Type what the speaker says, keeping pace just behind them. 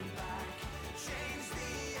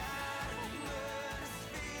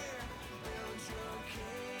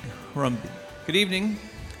Good evening.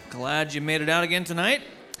 Glad you made it out again tonight.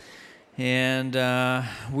 And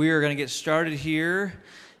we are going to get started here.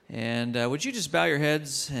 And would you just bow your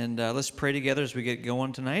heads and let's pray together as we get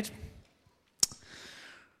going tonight.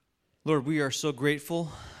 Lord, we are so grateful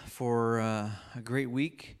for a great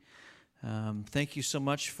week. Thank you so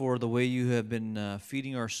much for the way you have been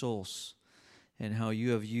feeding our souls and how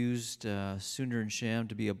you have used Sundar and Sham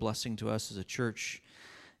to be a blessing to us as a church.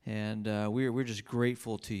 And we're just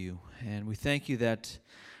grateful to you, and we thank you that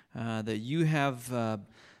you have,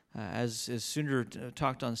 as Sundar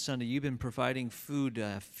talked on Sunday, you've been providing food,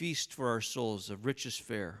 a feast for our souls, of richest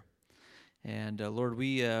fare. And Lord,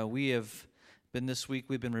 we have been this week.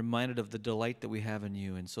 We've been reminded of the delight that we have in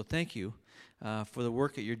you, and so thank you for the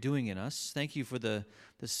work that you're doing in us. Thank you for the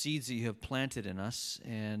seeds that you have planted in us,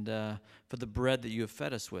 and for the bread that you have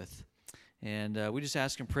fed us with. And we just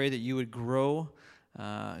ask and pray that you would grow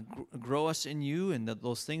us in you, and that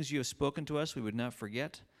those things you have spoken to us we would not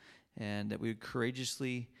forget, and that we would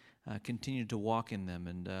courageously continue to walk in them.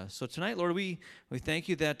 And so tonight, Lord, we thank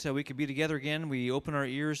you that we could be together again. We open our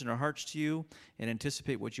ears and our hearts to you and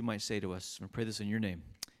anticipate what you might say to us. I pray this in your name.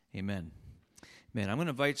 Amen. Man, I'm going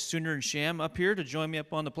to invite Sundar and Sham up here to join me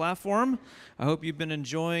up on the platform. I hope you've been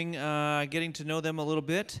enjoying getting to know them a little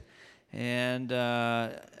bit, and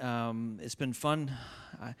it's been fun.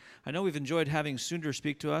 I know we've enjoyed having Sundar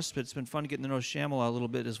speak to us, but it's been fun getting to know Shamala a little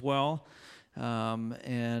bit as well.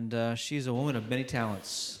 And she's a woman of many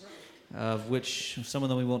talents, of which some of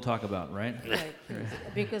them we won't talk about, right? Right,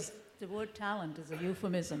 because the word talent is a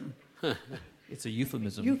euphemism. It's a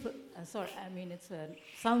euphemism.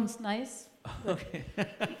 Sounds nice, but, Okay.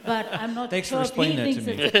 but I'm not Thanks sure for if he explaining that thinks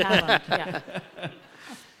to me. it's a talent. Yeah.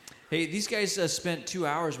 Hey, these guys spent 2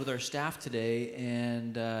 hours with our staff today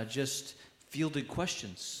and just fielded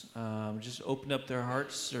questions. Just opened up their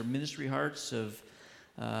hearts, their ministry hearts of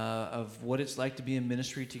what it's like to be in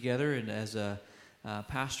ministry together. And as a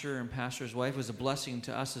pastor and pastor's wife, was a blessing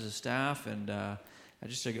to us as a staff, and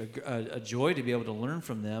just a joy to be able to learn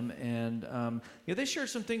from them. And they shared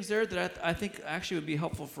some things there that I think actually would be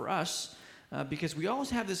helpful for us, because we always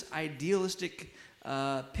have this idealistic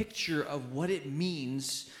picture of what it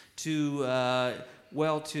means to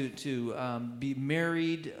be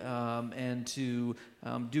married and to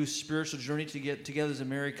do a spiritual journey to get together as a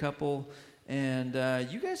married couple. And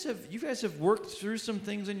you guys have worked through some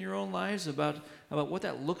things in your own lives about what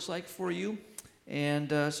that looks like for you. And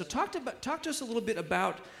so talk to us a little bit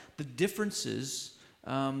about the differences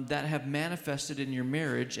that have manifested in your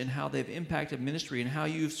marriage and how they've impacted ministry and how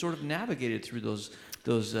you've sort of navigated through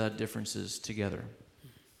those differences together.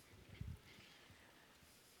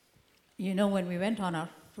 You know, when we went on our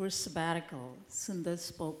first sabbatical, Sundar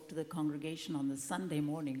spoke to the congregation on the Sunday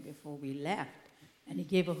morning before we left, and he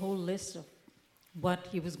gave a whole list of what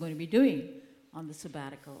he was going to be doing on the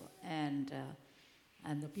sabbatical, and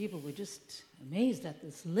the people were just amazed at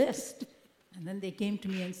this list. And then they came to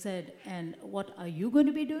me and said, "And what are you going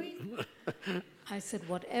to be doing?" I said,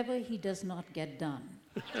 "Whatever he does not get done."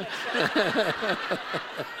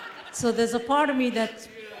 So there's a part of me that's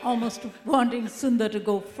almost wanting Sundar to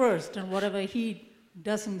go first, and whatever he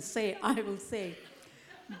doesn't say, I will say.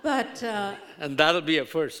 But and that'll be a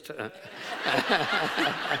first.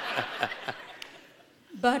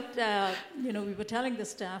 But we were telling the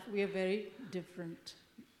staff we have very different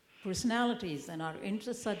personalities, and our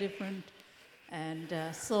interests are different. And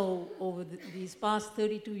so over these past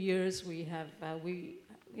 32 years, we have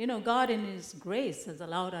God in His grace has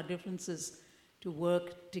allowed our differences to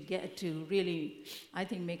work to really, I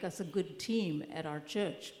think, make us a good team at our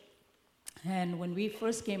church. And when we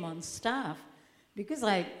first came on staff, because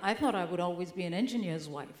I thought I would always be an engineer's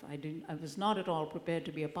wife, I was not at all prepared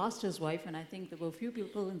to be a pastor's wife, and I think there were a few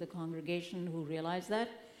people in the congregation who realized that,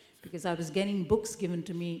 because I was getting books given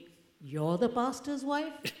to me, "You're the pastor's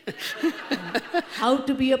wife?" How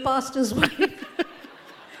to be a pastor's wife.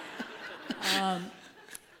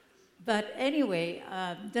 But anyway,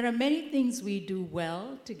 there are many things we do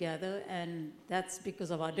well together, and that's because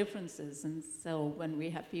of our differences. And so when we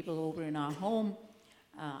have people over in our home,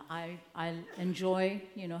 I enjoy,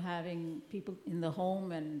 having people in the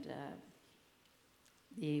home, and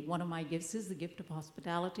one of my gifts is the gift of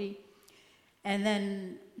hospitality. And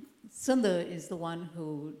then Sundar is the one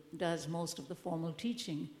who does most of the formal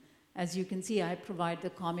teaching. As you can see, I provide the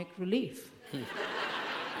comic relief.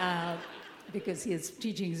 Because his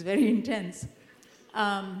teaching is very intense.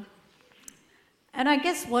 And I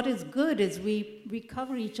guess what is good is we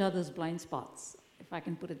cover each other's blind spots, if I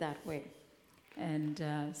can put it that way. And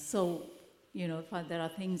so, there are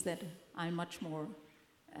things that I'm much more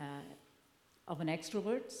of an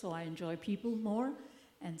extrovert, so I enjoy people more.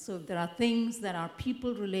 And so if there are things that are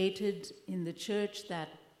people-related in the church that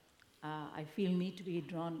I feel need to be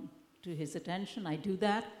drawn to his attention, I do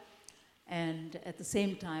that. And at the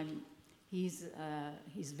same time, he's a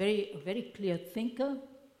very clear thinker.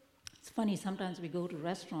 It's funny, sometimes we go to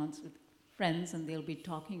restaurants with friends and they'll be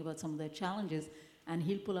talking about some of their challenges, and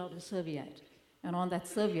he'll pull out a serviette. And on that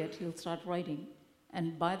serviette, he'll start writing.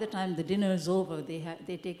 And by the time the dinner is over,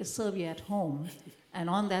 they take a serviette home, and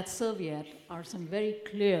on that serviette are some very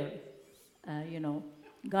clear,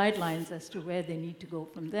 guidelines as to where they need to go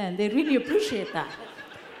from there. And they really appreciate that.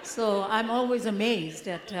 So I'm always amazed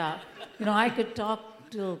at, I could talk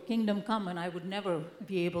till kingdom come, and I would never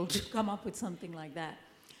be able to come up with something like that.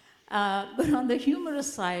 But on the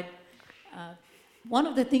humorous side, one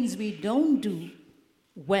of the things we don't do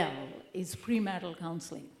well is premarital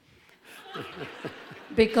counseling.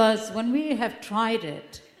 Because when we have tried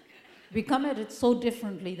it, we come at it so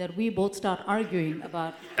differently that we both start arguing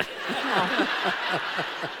about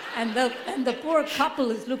and the poor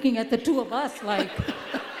couple is looking at the two of us like,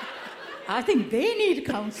 I think they need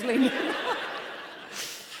counseling.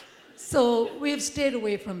 So we've stayed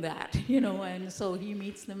away from that, and so he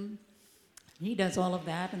meets them, he does all of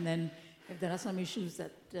that, and then if there are some issues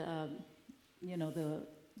that,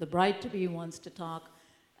 the bride-to-be wants to talk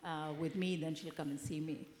with me, then she'll come and see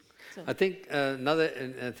me. So. I think another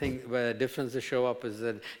thing where differences show up is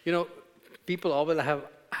that, people always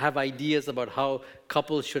have ideas about how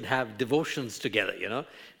couples should have devotions together,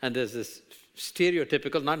 and there's this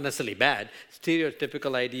stereotypical, not necessarily bad,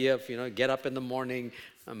 stereotypical idea of, get up in the morning,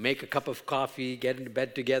 make a cup of coffee, get into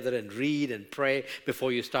bed together and read and pray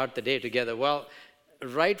before you start the day together. Well,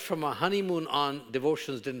 right from a honeymoon on,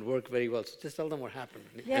 devotions didn't work very well. So just tell them what happened.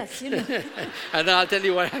 Yes, And then I'll tell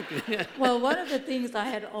you what happened. Well, one of the things I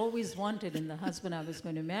had always wanted in the husband I was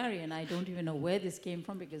going to marry, and I don't even know where this came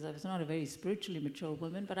from because I was not a very spiritually mature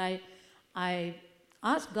woman, but I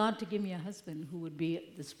asked God to give me a husband who would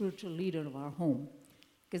be the spiritual leader of our home,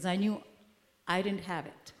 because I knew I didn't have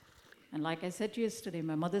it. And like I said to you yesterday,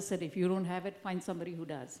 my mother said, if you don't have it, find somebody who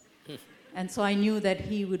does. And so I knew that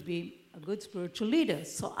he would be a good spiritual leader.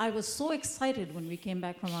 So I was so excited when we came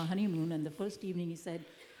back from our honeymoon, and the first evening he said,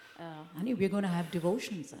 honey, we're going to have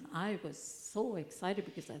devotions. And I was so excited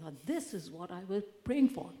because I thought, this is what I was praying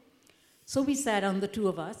for. So we sat down, the two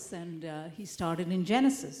of us, and he started in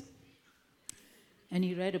Genesis. And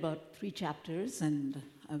he read about 3 chapters, and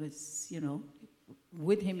I was,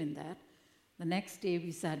 with him in that. The next day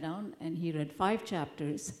we sat down, and he read 5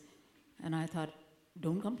 chapters, and I thought,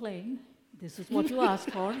 don't complain. This is what you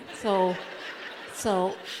asked for.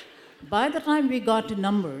 So by the time we got to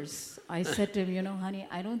Numbers, I said to him, honey,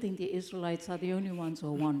 I don't think the Israelites are the only ones who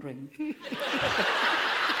are wandering.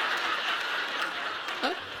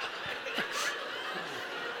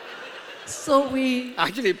 So we...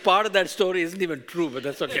 Actually, part of that story isn't even true, but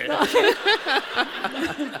that's okay.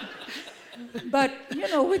 But,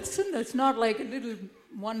 with Sundar, it's not like a little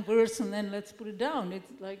one verse and then let's put it down.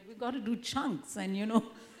 It's like we've got to do chunks. And,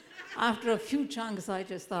 after a few chunks, I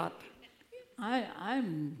just thought,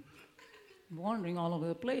 I'm wandering all over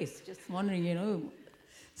the place, just wondering,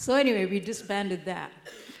 So anyway, we disbanded that.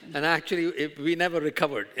 And actually, we never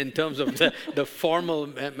recovered in terms of the formal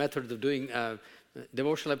methods of doing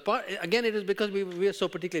devotional. Again, it is because we are so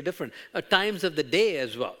particularly different. At times of the day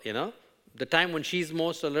as well, The time when she's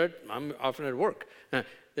most alert, I'm often at work.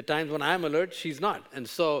 The times when I'm alert, she's not. And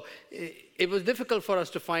so it was difficult for us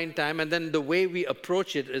to find time. And then the way we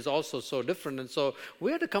approach it is also so different. And so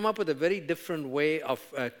we had to come up with a very different way of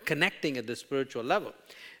connecting at the spiritual level.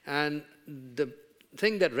 And the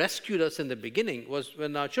thing that rescued us in the beginning was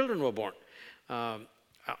when our children were born.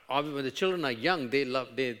 When the children are young,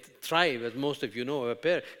 they thrive, as most of you know,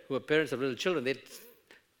 who are parents of little children. They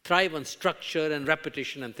thrive on structure and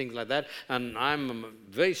repetition and things like that. And I'm a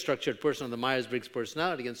very structured person on the Myers-Briggs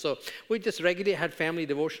personality. And so we just regularly had family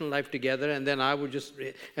devotional life together. And then I would just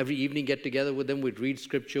every evening get together with them. We'd read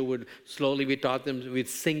scripture. We taught them. We'd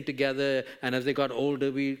sing together. And as they got older,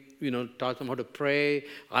 we taught them how to pray.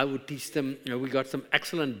 I would teach them. We got some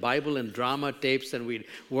excellent Bible and drama tapes, and we'd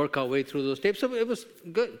work our way through those tapes. So it was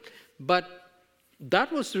good. But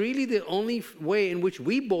that was really the only way in which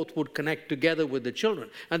we both would connect together with the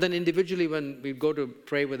children. And then individually when we'd go to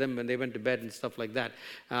pray with them when they went to bed and stuff like that.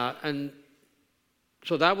 And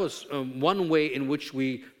so that was one way in which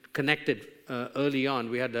we connected early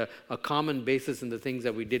on. We had a common basis in the things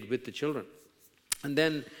that we did with the children. And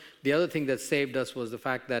then the other thing that saved us was the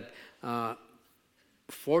fact that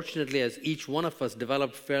fortunately, as each one of us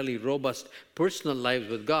developed fairly robust personal lives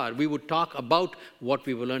with God, we would talk about what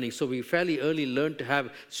we were learning. So we fairly early learned to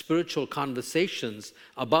have spiritual conversations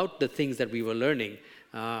about the things that we were learning.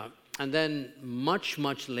 And then much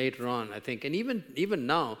later on, I think, and even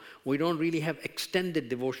now, we don't really have extended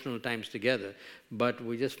devotional times together, but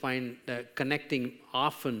we just find connecting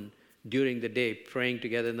often during the day, praying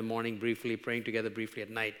together in the morning briefly, praying together briefly at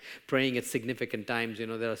night, praying at significant times.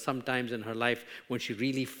 There are some times in her life when she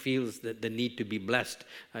really feels the need to be blessed.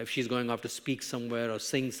 If she's going off to speak somewhere or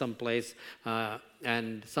sing someplace,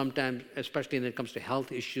 and sometimes, especially when it comes to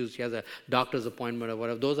health issues, she has a doctor's appointment or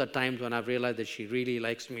whatever. Those are times when I've realized that she really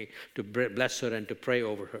likes me to bless her and to pray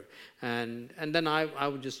over her. And then I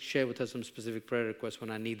would just share with her some specific prayer requests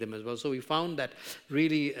when I need them as well. So we found that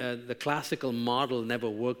really the classical model never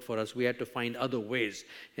worked for us. We had to find other ways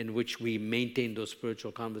in which we maintain those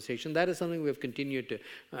spiritual conversations. That is something we have continued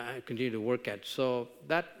to work at. So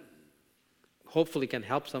that hopefully can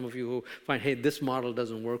help some of you who find, hey, this model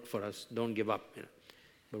doesn't work for us. Don't give up.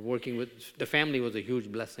 But working with the family was a huge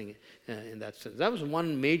blessing in that sense. That was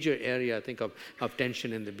one major area, I think, of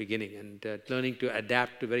tension in the beginning, and learning to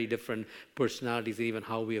adapt to very different personalities and even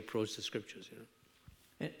how we approach the scriptures.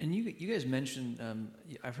 And you guys mentioned,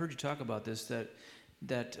 I've heard you talk about this,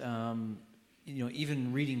 that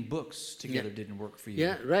even reading books together didn't work for you.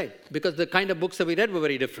 Yeah, right. Because the kind of books that we read were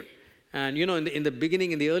very different. And in the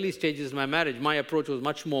beginning, in the early stages of my marriage, my approach was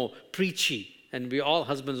much more preachy. And we all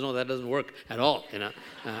husbands know that doesn't work at all. It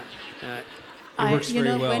works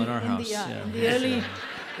very well in our house.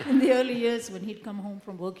 In the early years, when he'd come home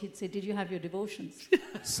from work, he'd say, "Did you have your devotions?"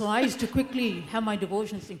 So I used to quickly have my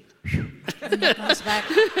devotions thing. And he comes back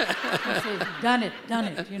and says, done it.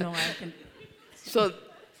 I can. So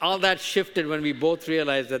all that shifted when we both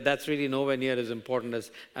realized that that's really nowhere near as important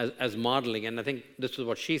as modeling. And I think this is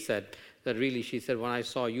what she said, that really she said, when I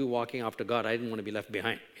saw you walking after God, I didn't want to be left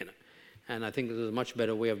behind. And I think this is a much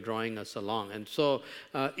better way of drawing us along. And so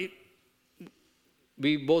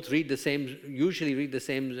we both usually read the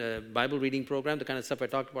same Bible reading program, the kind of stuff I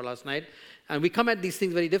talked about last night. And we come at these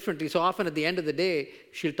things very differently. So often at the end of the day,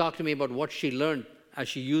 she'll talk to me about what she learned as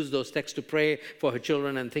she used those texts to pray for her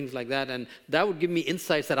children and things like that. And that would give me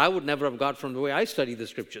insights that I would never have got from the way I study the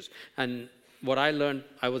scriptures. And what I learned,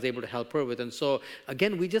 I was able to help her with. And so,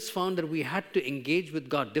 again, we just found that we had to engage with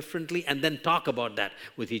God differently and then talk about that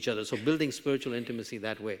with each other. So building spiritual intimacy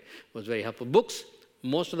that way was very helpful. Books,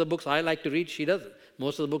 most of the books I like to read, she doesn't.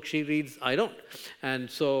 Most of the books she reads, I don't. And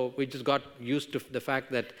so we just got used to the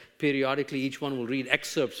fact that periodically each one will read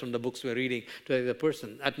excerpts from the books we're reading to the other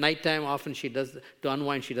person. At nighttime, often she does, to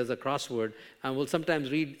unwind, she does a crossword, and we'll sometimes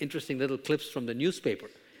read interesting little clips from the newspaper.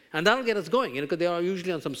 And that'll get us going, because they are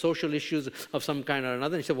usually on some social issues of some kind or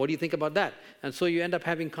another. And she said, what do you think about that? And so you end up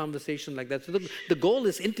having conversations like that. So the goal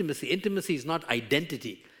is intimacy. Intimacy is not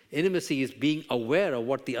identity. Intimacy is being aware of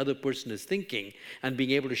what the other person is thinking and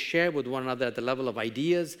being able to share with one another at the level of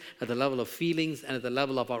ideas, at the level of feelings, and at the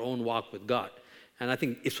level of our own walk with God. And I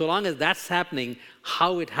think so long as that's happening,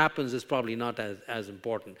 how it happens is probably not as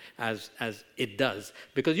important as it does.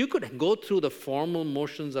 Because you could go through the formal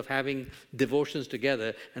motions of having devotions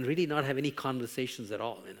together and really not have any conversations at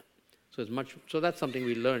all. So that's something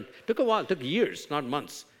we learned. Took a while, took years, not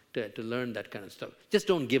months, to learn that kind of stuff. Just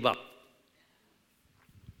don't give up.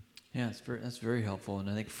 Yeah, that's very helpful, and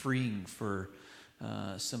I think freeing for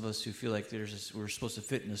some of us who feel like we're supposed to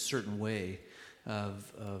fit in a certain way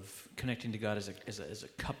of connecting to God as a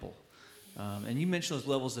couple. And you mentioned those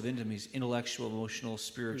levels of intimacy: intellectual, emotional,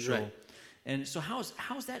 spiritual. Right. And so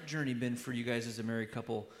how's that journey been for you guys as a married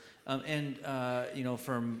couple?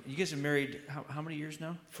 From you guys have married how many years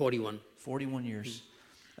now? 41. 41 years.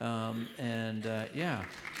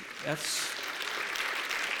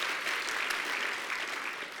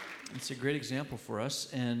 It's a great example for us.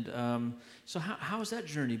 And so how has that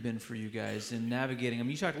journey been for you guys in navigating? I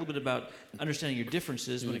mean, you talked a little bit about understanding your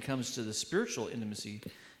differences when it comes to the spiritual intimacy.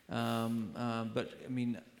 But, I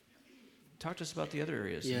mean, talk to us about the other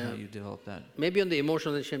areas and how you develop that. Maybe on the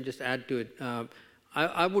emotional, let me just add to it.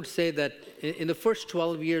 I would say that in the first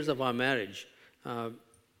 12 years of our marriage,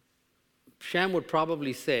 Sham would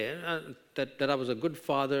probably say that I was a good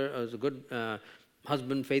father, I was a good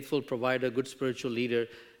husband, faithful provider, good spiritual leader.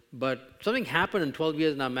 But something happened in 12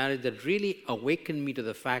 years in our marriage that really awakened me to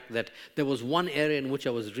the fact that there was one area in which I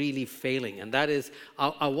was really failing, and that is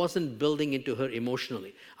I wasn't building into her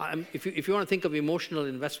emotionally. If you want to think of emotional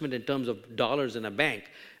investment in terms of dollars in a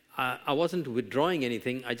bank, I wasn't withdrawing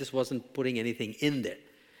anything, I just wasn't putting anything in there.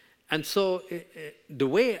 And so the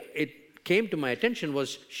way it came to my attention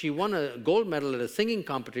was she won a gold medal at a singing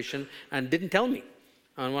competition and didn't tell me.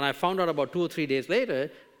 And when I found out about 2 or 3 days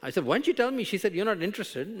later, I said, why didn't you tell me? She said, you're not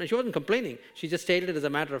interested. And she wasn't complaining. She just stated it as a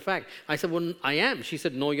matter of fact. I said, well, I am. She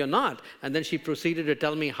said, no, you're not. And then she proceeded to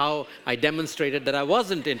tell me how I demonstrated that I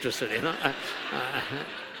wasn't interested, you know.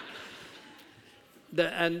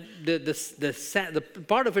 The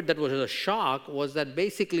part of it that was a shock was that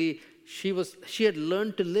basically she had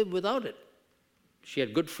learned to live without it. She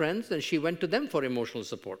had good friends, and she went to them for emotional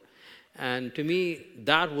support. And to me,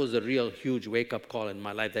 that was a real huge wake-up call in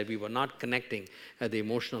my life, that we were not connecting at the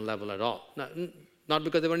emotional level at all. Not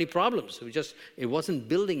because there were any problems. It wasn't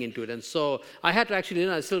building into it. And so I had to actually,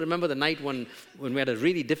 I still remember the night when we had a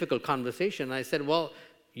really difficult conversation. I said, well,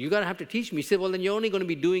 you're going to have to teach me. He said, well, then you're only going to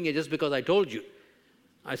be doing it just because I told you.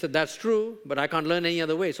 I said, that's true, but I can't learn any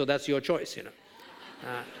other way, so that's your choice, you know.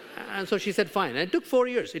 And so she said, fine. And it took 4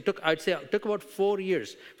 years. It took about 4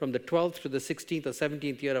 years, from the 12th to the 16th or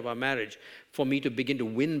 17th year of our marriage, for me to begin to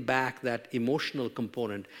win back that emotional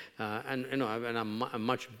component. And I'm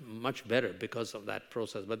much better because of that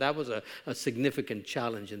process. But that was a significant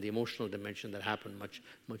challenge in the emotional dimension that happened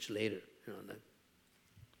much later. You know,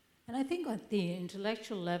 And I think at the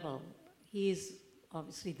intellectual level, he's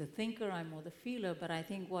obviously the thinker, I'm more the feeler, but I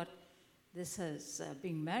think what this has,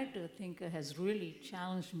 being married to a thinker, has really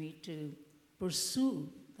challenged me to pursue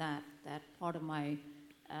that part of my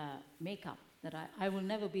makeup, that I will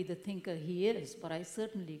never be the thinker he is, but I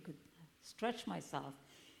certainly could stretch myself.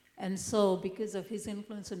 And so because of his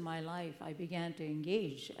influence in my life, I began to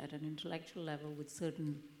engage at an intellectual level with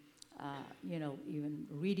certain, even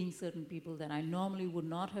reading certain people that I normally would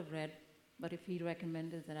not have read, but if he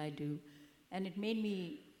recommended that I do. And it made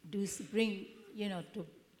me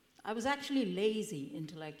I was actually lazy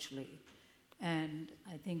intellectually. And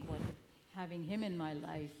I think what having him in my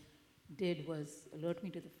life did was alert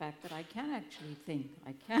me to the fact that I can actually think.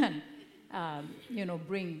 I can,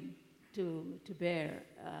 bring to bear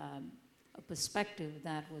a perspective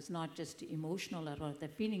that was not just emotional or at the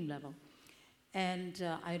feeling level. And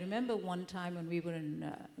I remember one time when we were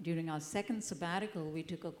during our second sabbatical, we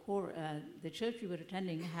took a course, the church we were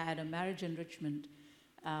attending had a marriage enrichment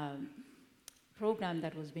program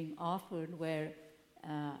that was being offered, where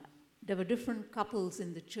there were different couples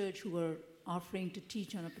in the church who were offering to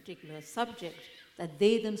teach on a particular subject that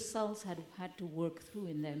they themselves had to work through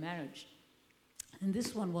in their marriage. And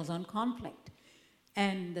this one was on conflict.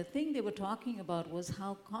 And the thing they were talking about was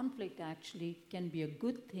how conflict actually can be a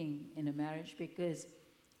good thing in a marriage, because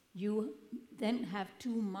you then have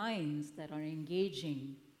two minds that are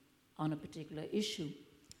engaging on a particular issue.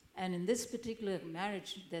 And in this particular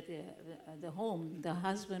marriage, the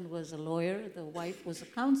husband was a lawyer, the wife was a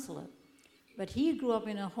counselor. But he grew up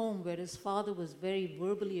in a home where his father was very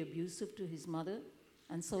verbally abusive to his mother.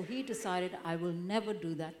 And so he decided, I will never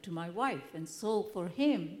do that to my wife. And so for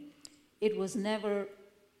him, it was never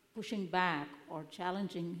pushing back or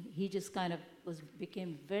challenging. He just kind of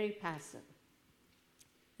became very passive.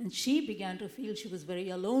 And she began to feel she was very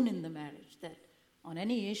alone in the marriage, that on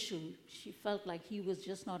any issue, she felt like he was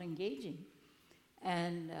just not engaging.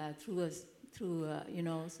 And through a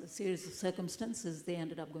series of circumstances, they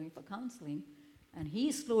ended up going for counseling. And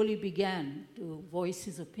he slowly began to voice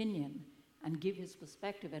his opinion and give his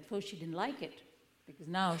perspective. At first, she didn't like it, because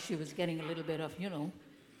now she was getting a little bit of,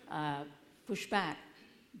 pushback.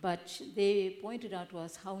 But they pointed out to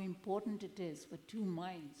us how important it is for two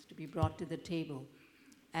minds to be brought to the table.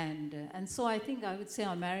 And so I think I would say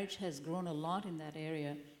our marriage has grown a lot in that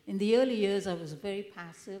area. In the early years, I was very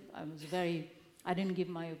passive. I didn't give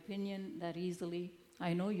my opinion that easily.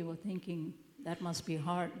 I know you were thinking, that must be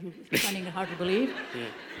hard. You're finding it hard to believe. Yeah.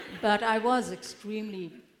 But I was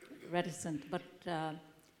extremely reticent. But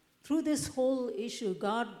through this whole issue,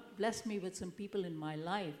 God blessed me with some people in my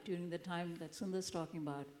life during the time that Sundar's talking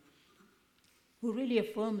about, who really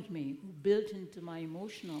affirmed me, who built into my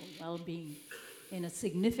emotional well-being in a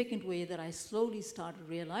significant way, that I slowly started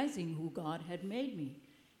realizing who God had made me.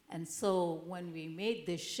 And so when we made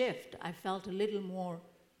this shift, I felt a little more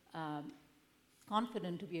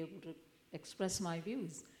confident to be able to express my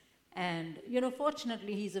views. And,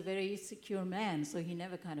 fortunately, he's a very secure man, so he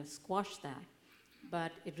never kind of squashed that.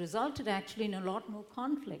 But it resulted actually in a lot more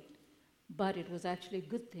conflict. But it was actually a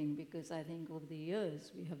good thing, because I think over the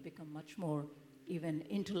years, we have become much more even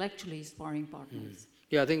intellectually sparring partners.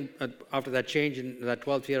 Yeah, I think after that change in that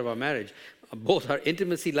 12th year of our marriage, both our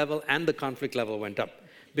intimacy level and the conflict level went up.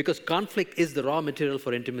 Because conflict is the raw material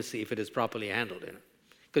for intimacy if it is properly handled.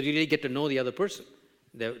 Because you really get to know the other person,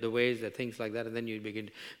 the ways, the things like that, and then you begin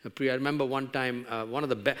to I remember one time, one of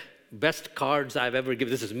the best cards I've ever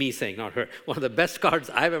given, this is me saying, not her, one of the best cards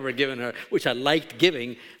I've ever given her, which I liked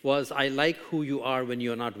giving, was, I like who you are when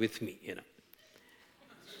you're not with me,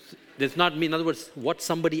 Does not mean, in other words, what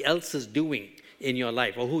somebody else is doing in your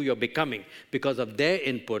life or who you're becoming. Because of their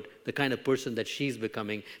input, the kind of person that she's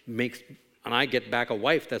becoming makes, and I get back a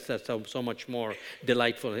wife that's so much more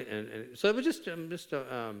delightful. And so it was just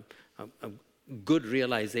a good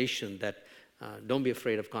realization that don't be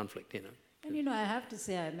afraid of conflict, you know. And I have to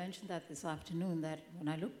say, I mentioned that this afternoon, that when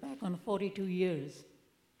I look back on 42 years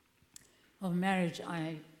of marriage,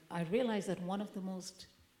 I realized that one of the most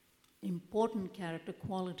important character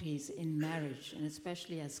qualities in marriage, and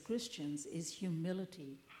especially as Christians, is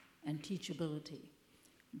humility and teachability.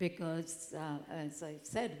 Because, as I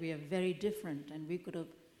said, we are very different, and we could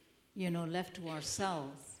have, left to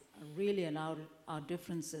ourselves, really allowed our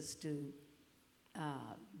differences to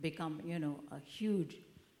become, a huge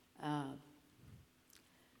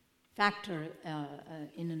factor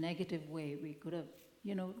in a negative way. We could have,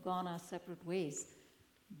 gone our separate ways.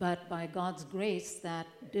 But by God's grace, that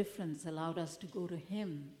difference allowed us to go to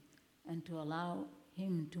Him and to allow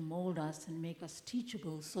Him to mold us and make us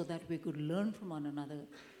teachable so that we could learn from one another.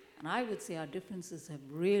 And I would say our differences have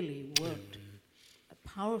really worked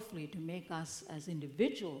powerfully to make us as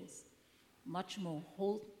individuals much more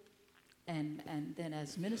whole, and then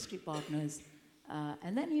as ministry partners,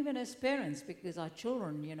 and then even as parents, because our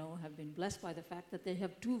children, have been blessed by the fact that they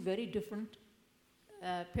have two very different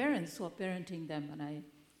parents who are parenting them. And I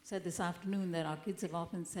said this afternoon that our kids have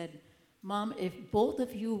often said, "Mom, if both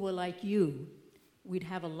of you were like you, we'd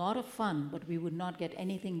have a lot of fun, but we would not get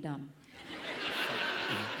anything done.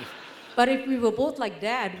 But if we were both like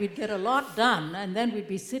Dad, we'd get a lot done, and then we'd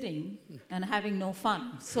be sitting and having no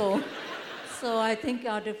fun." So I think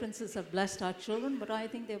our differences have blessed our children, but I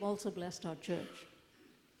think they've also blessed our church.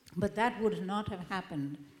 But that would not have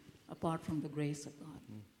happened apart from the grace of God.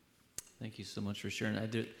 Thank you so much for sharing.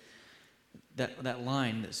 That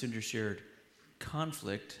line that Sundar shared,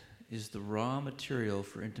 conflict is the raw material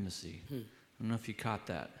for intimacy. I don't know if you caught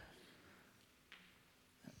that.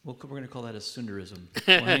 We're going to call that a Sundarism.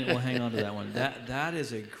 We'll hang on to that one. That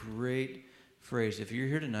is a great phrase. If you're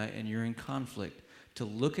here tonight and you're in conflict, to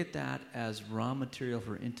look at that as raw material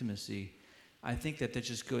for intimacy, I think that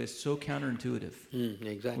just goes, it's so counterintuitive.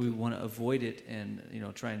 Exactly. We want to avoid it and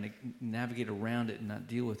try and navigate around it and not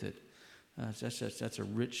deal with it. That's a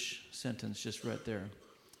rich sentence just right there.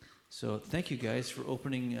 So thank you guys for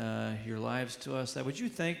opening your lives to us. Would you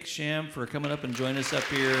thank Sham for coming up and joining us up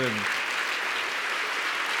here? And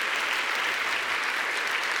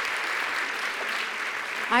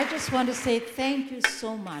I just want to say thank you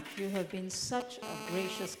so much. You have been such a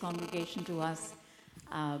gracious congregation to us.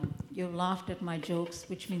 You've laughed at my jokes,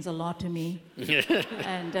 which means a lot to me.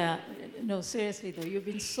 And no, seriously though, you've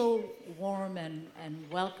been so warm and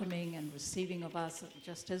welcoming and receiving of us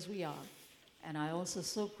just as we are. And I also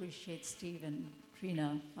so appreciate Steve and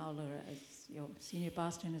Trina Fowler as your senior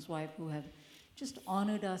pastor and his wife, who have just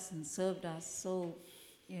honored us and served us so,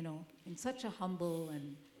 in such a humble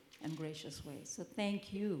and gracious way. So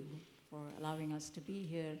thank you for allowing us to be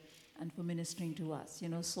here and for ministering to us.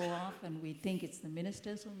 So often we think it's the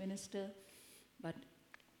ministers who minister, but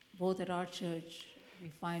both at our church, we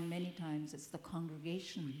find many times it's the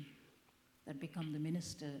congregation that become the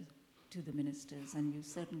minister to the ministers, and you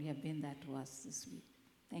certainly have been that to us this week.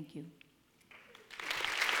 Thank you.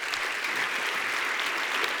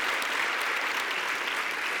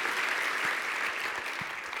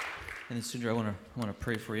 then Sundar, I want to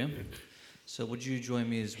pray for you. So would you join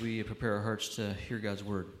me as we prepare our hearts to hear God's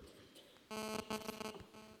word?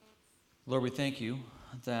 Lord, we thank you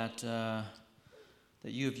that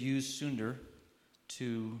you have used Sundar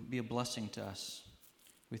to be a blessing to us.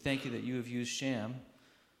 We thank you that you have used Sham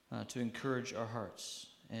to encourage our hearts.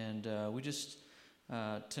 And we just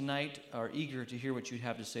tonight are eager to hear what you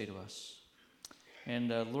have to say to us. And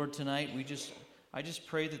Lord, tonight I just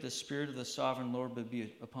pray that the Spirit of the Sovereign Lord would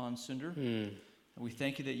be upon Sundar. And we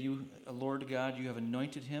thank you that you, Lord God, you have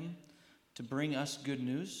anointed him to bring us good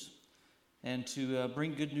news and to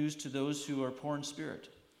bring good news to those who are poor in spirit,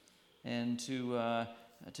 and to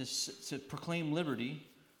proclaim liberty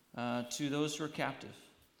to those who are captive.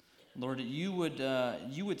 Lord, that you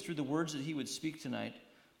would through the words that he would speak tonight,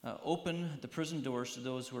 open the prison doors to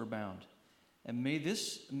those who are bound. And may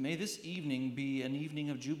this evening be an evening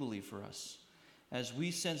of jubilee for us, as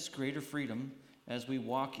we sense greater freedom as we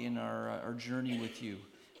walk in our journey with you,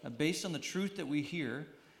 based on the truth that we hear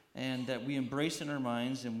and that we embrace in our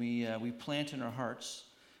minds and we plant in our hearts.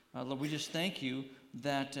 Lord, we just thank you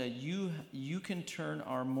that you can turn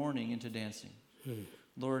our mourning into dancing.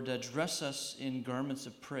 Lord, dress us in garments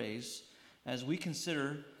of praise as we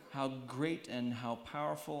consider how great and how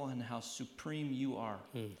powerful and how supreme you are.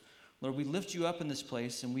 Lord, we lift you up in this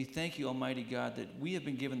place, and we thank you, Almighty God, that we have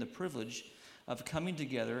been given the privilege of coming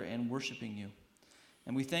together and worshiping you.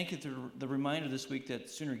 And we thank you for the reminder this week that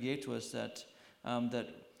Sooner gave to us that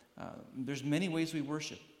there's many ways we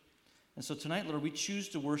worship. And so tonight, Lord, we choose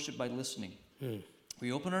to worship by listening.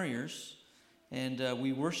 We open our ears, and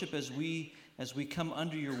we worship as we come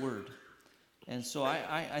under your word. And so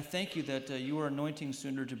I thank you that you are anointing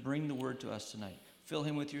Sooner to bring the word to us tonight. Fill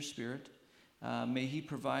him with your spirit. May he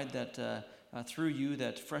provide that through you,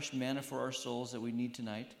 that fresh manna for our souls that we need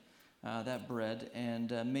tonight, that bread.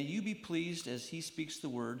 And may you be pleased as he speaks the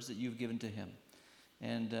words that you've given to him.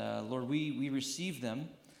 And Lord, we receive them,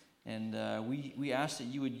 and we ask that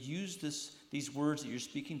you would use these words that you're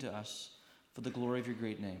speaking to us for the glory of your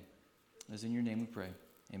great name. As in your name we pray.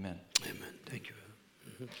 Amen. Amen. Thank you.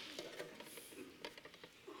 Mm-hmm.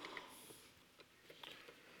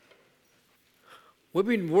 We've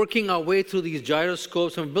been working our way through these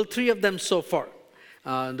gyroscopes, and we've built 3 of them so far.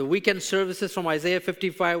 The weekend services from Isaiah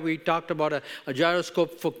 55, we talked about a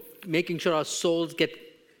gyroscope for making sure our souls get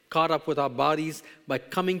caught up with our bodies by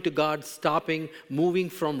coming to God, stopping, moving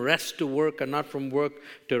from rest to work and not from work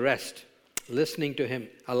to rest, listening to him,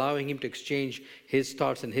 allowing him to exchange his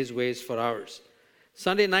thoughts and his ways for ours.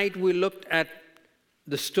 Sunday night, we looked at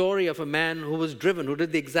the story of a man who was driven, who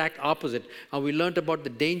did the exact opposite. And we learned about the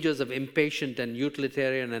dangers of impatient and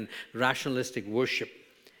utilitarian and rationalistic worship.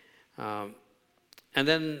 And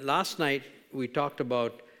then last night, we talked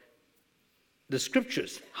about the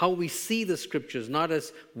scriptures, how we see the scriptures, not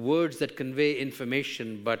as words that convey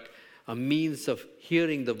information, but a means of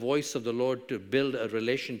hearing the voice of the Lord to build a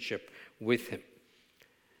relationship with him.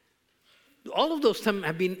 All of those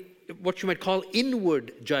have been what you might call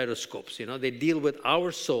inward gyroscopes. They deal with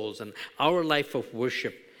our souls and our life of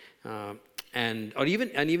worship, and even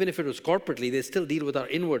if it was corporately, they still deal with our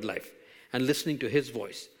inward life and listening to his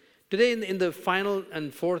voice. Today, in the final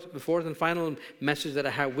and fourth and final message that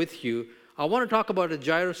I have with you, I want to talk about a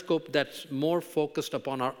gyroscope that's more focused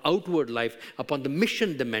upon our outward life, upon the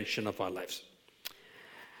mission dimension of our lives.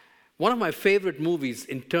 One of my favorite movies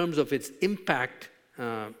in terms of its impact,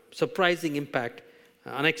 surprising impact,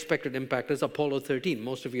 unexpected impact, is Apollo 13.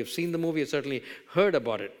 Most of you have seen the movie, have certainly heard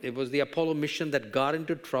about it. It was the Apollo mission that got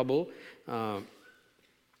into trouble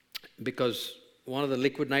because one of the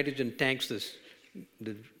liquid nitrogen tanks,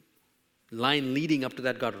 the line leading up to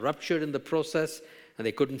that, got ruptured in the process, and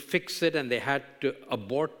they couldn't fix it, and they had to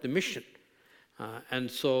abort the mission. And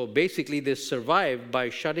so basically they survived by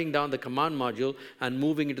shutting down the command module and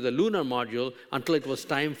moving into the lunar module until it was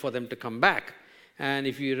time for them to come back. And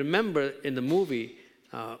if you remember in the movie,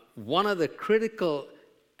 one of the critical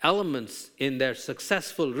elements in their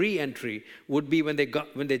successful re-entry would be when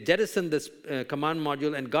they jettisoned this command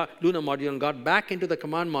module and lunar module and got back into the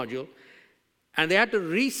command module, and they had to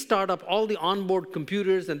restart up all the onboard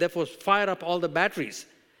computers and therefore fire up all the batteries.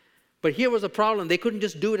 But here was a problem. They couldn't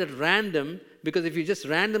just do it at random, because if you just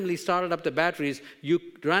randomly started up the batteries, you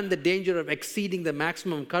ran the danger of exceeding the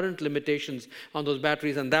maximum current limitations on those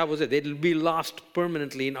batteries, and that was it. They'd be lost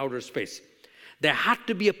permanently in outer space. There had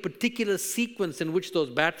to be a particular sequence in which those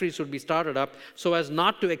batteries would be started up so as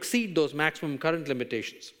not to exceed those maximum current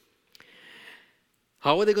limitations.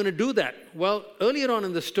 How are they going to do that? Well, earlier on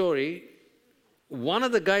in the story, one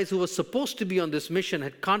of the guys who was supposed to be on this mission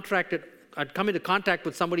had come into contact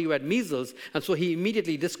with somebody who had measles, and so he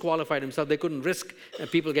immediately disqualified himself. They couldn't risk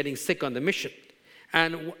people getting sick on the mission.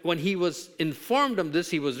 And when he was informed of this,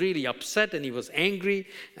 he was really upset and he was angry,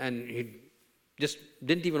 and he just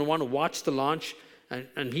didn't even want to watch the launch,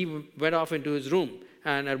 and he went off into his room.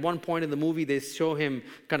 And at one point in the movie, they show him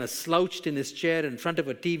kind of slouched in his chair in front of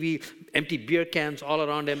a TV, empty beer cans all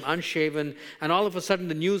around him, unshaven. And all of a sudden,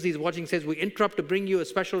 the news he's watching says, "We interrupt to bring you a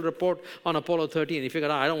special report on Apollo 13. And he figured,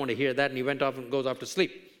 I don't want to hear that. And he went off and goes off to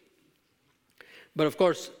sleep. But of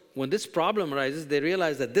course, when this problem arises, they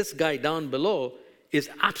realize that this guy down below is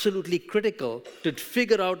absolutely critical to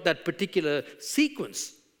figure out that particular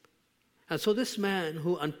sequence. And so this man,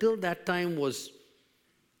 who until that time was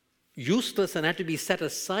useless and had to be set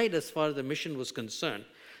aside as far as the mission was concerned,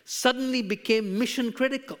 suddenly became mission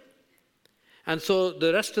critical. And so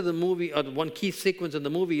the rest of the movie, or the one key sequence in the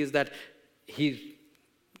movie, is that he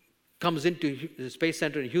comes into the Space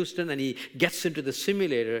Center in Houston and he gets into the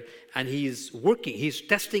simulator and he's working. He's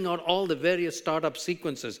testing out all the various startup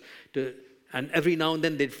sequences and every now and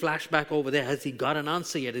then they'd flash back over there. Has he got an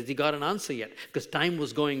answer yet? Has he got an answer yet? Because time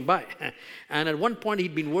was going by. And at one point,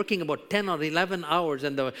 he'd been working about 10 or 11 hours,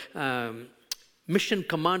 and the mission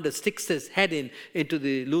commander sticks his head into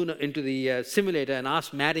the simulator and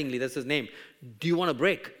asks Mattingly, that's his name, "Do you want a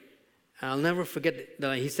break?" And I'll never forget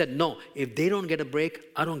that he said, no, if they don't get a break,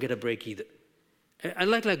 I don't get a break either.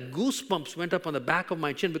 And like goosebumps went up on the back of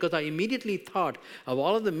my chin because I immediately thought of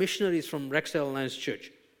all of the missionaries from Rexdale Alliance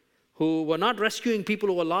Church who were not rescuing people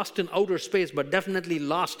who were lost in outer space, but definitely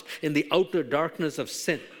lost in the outer darkness of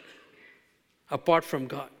sin, apart from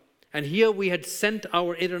God. And here we had sent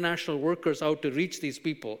our international workers out to reach these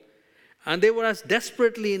people, and they were as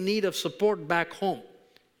desperately in need of support back home.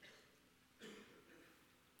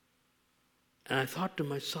 And I thought to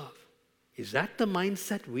myself, is that the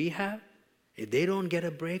mindset we have? If they don't get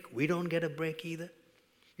a break, we don't get a break either.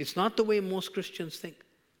 It's not the way most Christians think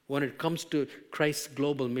when it comes to Christ's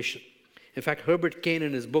global mission. In fact, Herbert Kane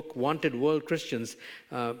in his book, Wanted World Christians,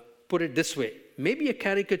 put it this way, maybe a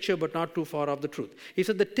caricature but not too far off the truth. He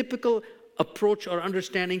said the typical approach or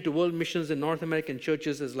understanding to world missions in North American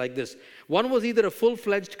churches is like this. One was either a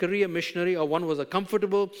full-fledged career missionary or one was a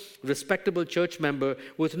comfortable, respectable church member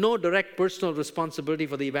with no direct personal responsibility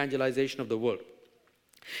for the evangelization of the world.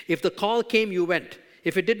 If the call came, you went.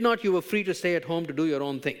 If it did not, you were free to stay at home to do your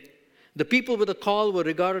own thing. The people with a call were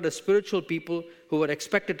regarded as spiritual people who were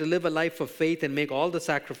expected to live a life of faith and make all the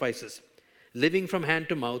sacrifices, living from hand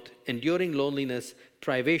to mouth, enduring loneliness,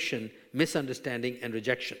 privation, misunderstanding, and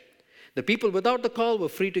rejection. The people without the call were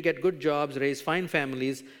free to get good jobs, raise fine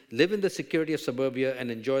families, live in the security of suburbia,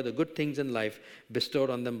 and enjoy the good things in life bestowed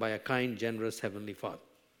on them by a kind, generous Heavenly Father.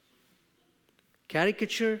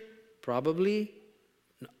 Caricature? Probably,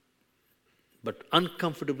 but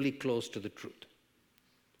uncomfortably close to the truth.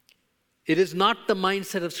 It is not the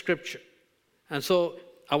mindset of Scripture. And so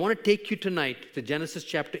I want to take you tonight to Genesis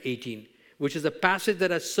chapter 18, which is a passage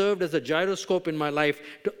that has served as a gyroscope in my life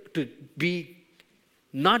to be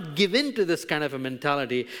not give in to this kind of a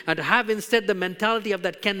mentality and to have instead the mentality of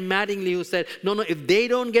that Ken Mattingly who said, no, if they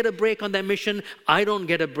don't get a break on their mission, I don't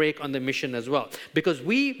get a break on the mission as well. Because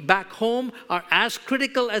we back home are as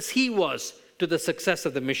critical as he was to the success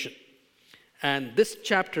of the mission. And this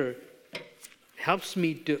chapter helps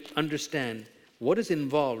me to understand what is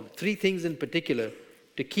involved, three things in particular,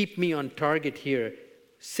 to keep me on target here,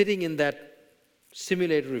 sitting in that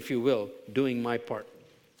simulator, if you will, doing my part.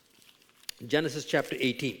 Genesis chapter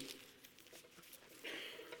 18.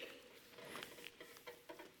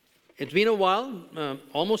 It's been a while,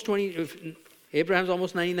 almost 20, Abraham's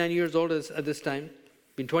almost 99 years old at this time.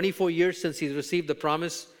 Been 24 years since he's received the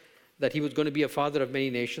promise that he was going to be a father of many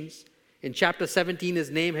nations. In chapter 17,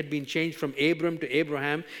 his name had been changed from Abram to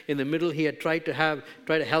Abraham. In the middle, he had tried to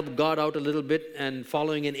help God out a little bit, and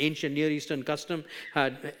following an ancient Near Eastern custom,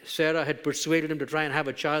 Sarah had persuaded him to try and have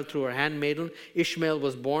a child through her handmaiden. Ishmael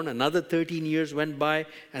was born. Another 13 years went by,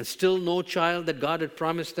 and still no child that God had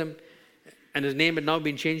promised him. And his name had now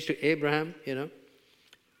been changed to Abraham,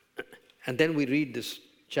 And then we read this,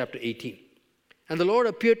 chapter 18. And the Lord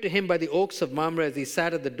appeared to him by the oaks of Mamre as he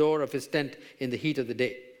sat at the door of his tent in the heat of the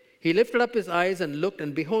day. He lifted up his eyes and looked,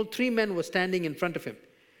 and behold, 3 men were standing in front of him.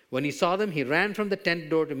 When he saw them, he ran from the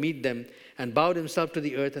tent door to meet them and bowed himself to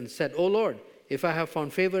the earth and said, O Lord, if I have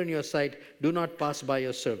found favor in your sight, do not pass by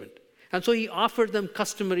your servant. And so he offered them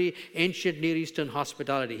customary ancient Near Eastern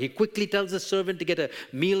hospitality. He quickly tells the servant to get a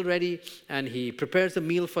meal ready, and he prepares a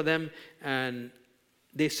meal for them, and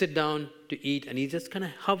they sit down to eat, and he's just kind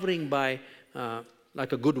of hovering by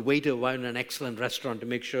like a good waiter while in an excellent restaurant to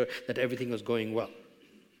make sure that everything was going well.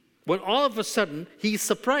 When all of a sudden, he's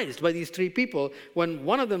surprised by these 3 people when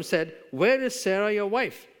one of them said, Where is Sarah, your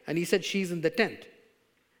wife? And he said, She's in the tent.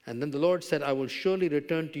 And then the Lord said, I will surely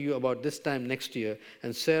return to you about this time next year,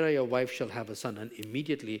 and Sarah, your wife, shall have a son. And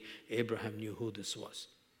immediately, Abraham knew who this was.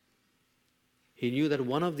 He knew that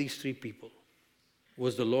one of these 3 people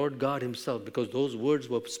was the Lord God himself, because those words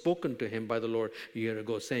were spoken to him by the Lord a year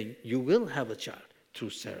ago, saying, You will have a child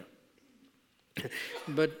through Sarah.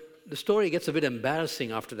 But the story gets a bit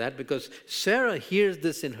embarrassing after that, because Sarah hears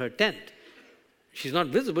this in her tent. She's not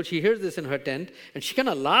visible. She hears this in her tent, and she kind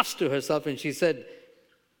of laughs to herself, and she said,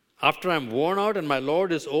 After I'm worn out and my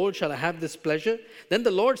Lord is old, shall I have this pleasure? Then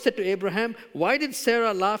the Lord said to Abraham, Why did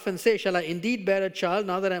Sarah laugh and say, Shall I indeed bear a child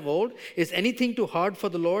now that I'm old? Is anything too hard for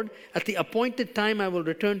the Lord? At the appointed time I will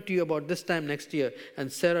return to you about this time next year,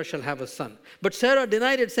 and Sarah shall have a son. But Sarah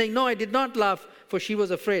denied it, saying, No, I did not laugh, for she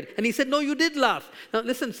was afraid. And he said, No, you did laugh. Now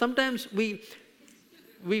listen, sometimes we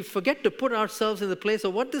forget to put ourselves in the place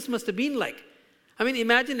of what this must have been like. I mean,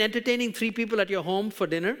 imagine entertaining 3 people at your home for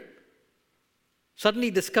dinner,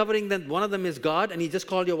 suddenly discovering that one of them is God, and he just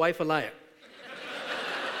called your wife a liar.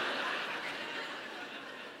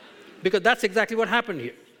 Because that's exactly what happened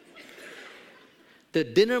here. The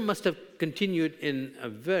dinner must have continued in a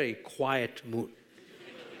very quiet mood.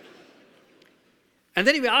 And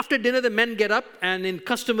then after dinner, the men get up, and in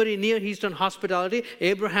customary Near Eastern hospitality,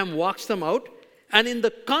 Abraham walks them out. And in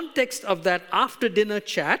the context of that after-dinner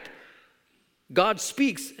chat, God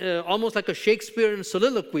speaks almost like a Shakespearean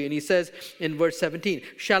soliloquy, and he says in verse 17,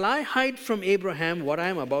 "Shall I hide from Abraham what I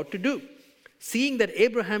am about to do? Seeing that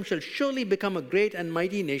Abraham shall surely become a great and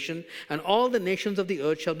mighty nation, and all the nations of the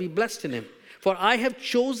earth shall be blessed in him. For I have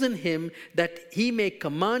chosen him that he may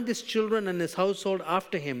command his children and his household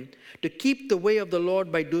after him to keep the way of the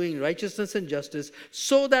Lord by doing righteousness and justice,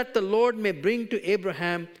 so that the Lord may bring to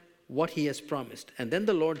Abraham what he has promised." And then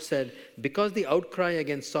the Lord said, "Because the outcry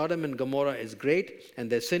against Sodom and Gomorrah is great, and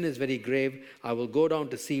their sin is very grave, I will go down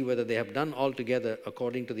to see whether they have done altogether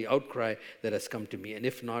according to the outcry that has come to me. And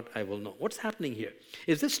if not, I will know." What's happening here?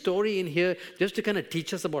 Is this story in here just to kind of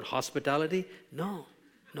teach us about hospitality? No.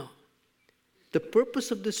 The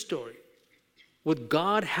purpose of this story, with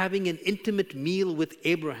God having an intimate meal with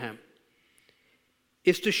Abraham,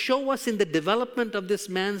 is to show us in the development of this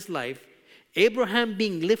man's life, Abraham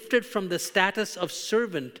being lifted from the status of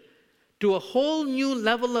servant to a whole new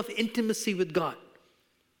level of intimacy with God.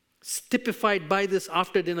 It's typified by this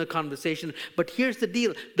after-dinner conversation. But here's the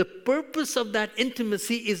deal. The purpose of that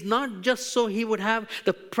intimacy is not just so he would have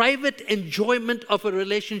the private enjoyment of a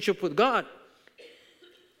relationship with God,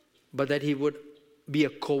 but that he would be a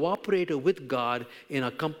cooperator with God in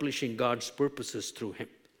accomplishing God's purposes through him.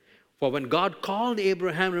 For when God called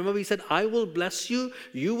Abraham, remember he said, "I will bless you,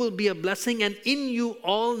 you will be a blessing, and in you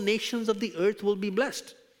all nations of the earth will be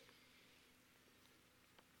blessed."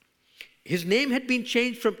 His name had been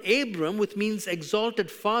changed from Abram, which means exalted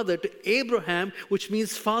father, to Abraham, which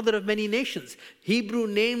means father of many nations. Hebrew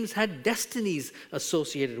names had destinies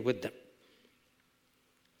associated with them.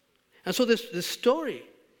 And so this story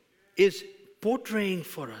is portraying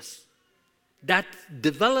for us that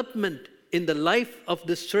development in the life of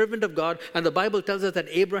this servant of God. And the Bible tells us that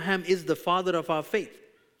Abraham is the father of our faith.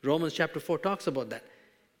 Romans chapter 4 talks about that.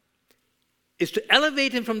 Is to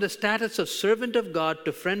elevate him from the status of servant of God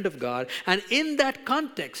to friend of God. And in that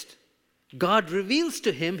context, God reveals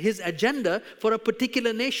to him his agenda for a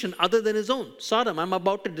particular nation other than his own. Sodom. I'm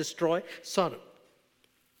about to destroy Sodom.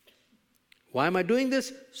 Why am I doing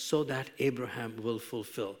this? So that Abraham will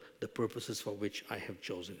fulfill the purposes for which I have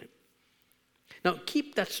chosen him. Now,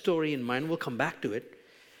 keep that story in mind. We'll come back to it.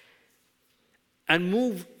 And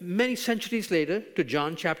move many centuries later to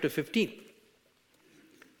John chapter 15.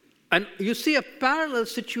 And you see a parallel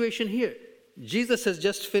situation here. Jesus has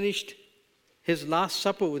just finished his last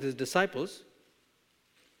supper with his disciples.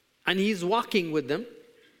 And he's walking with them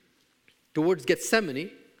towards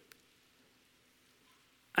Gethsemane.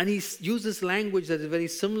 And he uses language that is very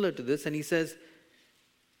similar to this. And he says,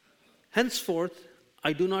 "Henceforth,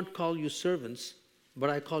 I do not call you servants, but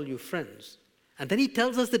I call you friends." And then he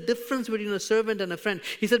tells us the difference between a servant and a friend.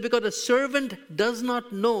 He said, "Because a servant does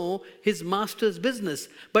not know his master's business,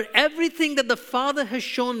 but everything that the Father has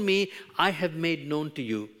shown me, I have made known to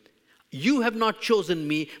you. You have not chosen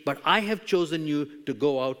me, but I have chosen you to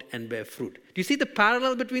go out and bear fruit." Do you see the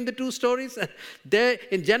parallel between the two stories? There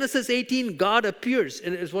in Genesis 18, God appears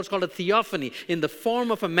in what's called a theophany in the form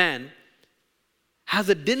of a man, has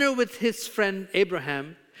a dinner with his friend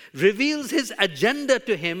Abraham, reveals his agenda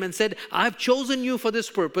to him and said, "I've chosen you for this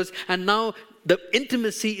purpose, and now the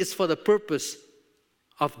intimacy is for the purpose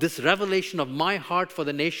of this revelation of my heart for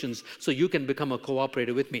the nations, so you can become a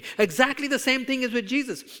cooperator with me." Exactly the same thing is with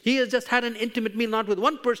Jesus. He has just had an intimate meal, not with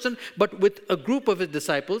one person, but with a group of his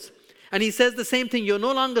disciples. And he says the same thing. You're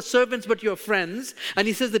no longer servants, but you're friends. And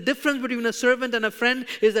he says the difference between a servant and a friend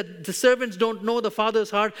is that the servants don't know the Father's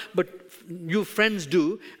heart, but you friends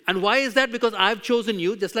do. And why is that? Because I've chosen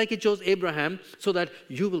you, just like he chose Abraham, so that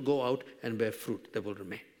you will go out and bear fruit that will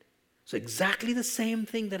remain. So exactly the same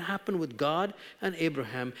thing that happened with God and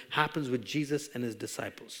Abraham happens with Jesus and his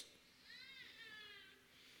disciples.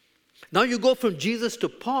 Now you go from Jesus to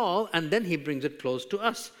Paul, and then he brings it close to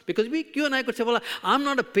us. Because you and I could say, well, I'm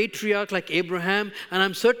not a patriarch like Abraham, and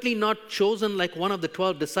I'm certainly not chosen like one of the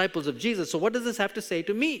 12 disciples of Jesus. So what does this have to say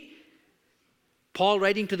to me? Paul,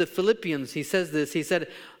 writing to the Philippians, he says this. He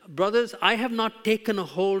said, "Brothers, I have not taken a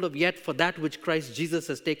hold of yet for that which Christ Jesus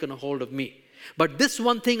has taken a hold of me. But this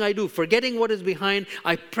one thing I do, forgetting what is behind,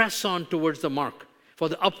 I press on towards the mark for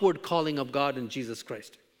the upward calling of God in Jesus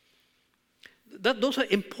Christ." Those are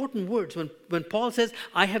important words. When Paul says,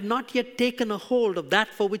 "I have not yet taken a hold of that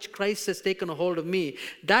for which Christ has taken a hold of me,"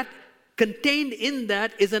 that contained in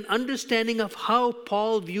that is an understanding of how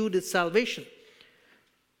Paul viewed his salvation.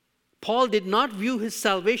 Paul did not view his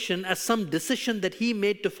salvation as some decision that he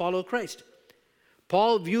made to follow Christ.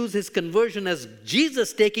 Paul views his conversion as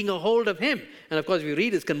Jesus taking a hold of him. And of course, if you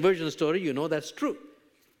read his conversion story, you know that's true.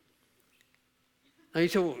 And you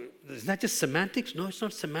say, well, is that just semantics? No, it's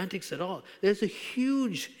not semantics at all. There's a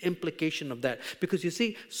huge implication of that. Because you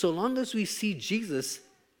see, so long as we see Jesus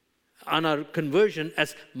on our conversion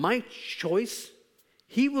as my choice,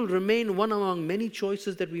 he will remain one among many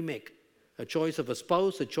choices that we make. A choice of a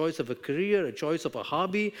spouse, a choice of a career, a choice of a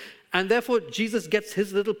hobby. And therefore, Jesus gets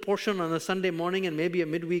his little portion on a Sunday morning and maybe a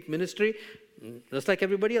midweek ministry, just like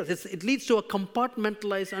everybody else. It leads to a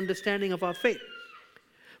compartmentalized understanding of our faith.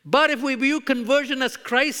 But if we view conversion as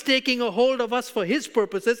Christ taking a hold of us for his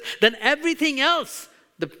purposes, then everything else,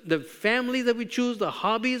 the family that we choose, the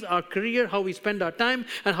hobbies, our career, how we spend our time,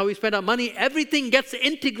 and how we spend our money, everything gets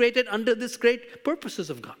integrated under this great purposes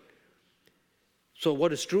of God. So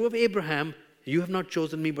what is true of Abraham, you have not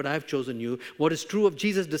chosen me, but I have chosen you. What is true of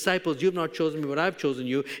Jesus' disciples, you have not chosen me, but I have chosen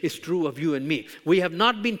you, is true of you and me. We have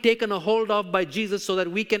not been taken a hold of by Jesus so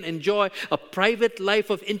that we can enjoy a private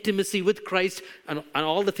life of intimacy with Christ and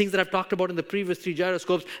all the things that I've talked about in the previous 3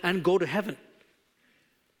 gyroscopes and go to heaven.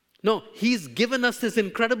 No, he's given us this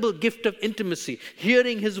incredible gift of intimacy,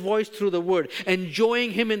 hearing his voice through the word,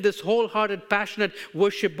 enjoying him in this wholehearted, passionate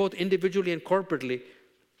worship, both individually and corporately,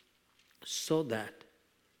 so that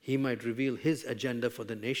he might reveal his agenda for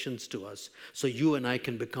the nations to us, so you and I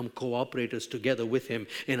can become cooperators together with him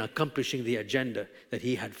in accomplishing the agenda that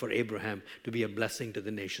he had for Abraham to be a blessing to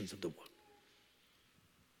the nations of the world.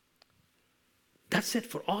 That's it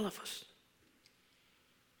for all of us.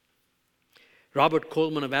 Robert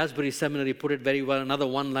Coleman of Asbury Seminary put it very well, another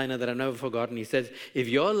one-liner that I've never forgotten. He says, if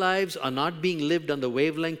your lives are not being lived on the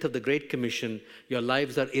wavelength of the Great Commission, your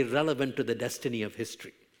lives are irrelevant to the destiny of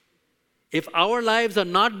history. If our lives are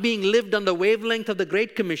not being lived on the wavelength of the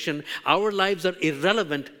Great Commission, our lives are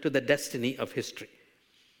irrelevant to the destiny of history.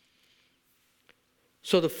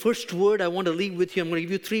 So the first word I want to leave with you, I'm going to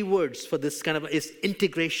give you 3 words for this is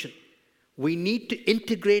integration. We need to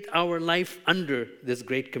integrate our life under this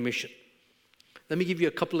Great Commission. Let me give you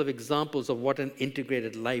a couple of examples of what an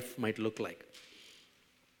integrated life might look like.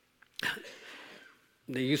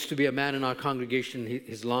 There used to be a man in our congregation,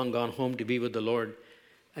 he's long gone home to be with the Lord.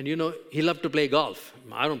 And you know, he loved to play golf.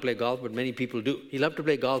 I don't play golf, but many people do. He loved to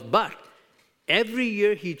play golf, but every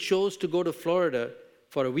year he chose to go to Florida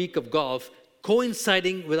for a week of golf,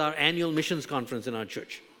 coinciding with our annual missions conference in our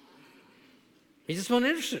church. He just wasn't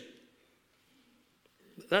interested.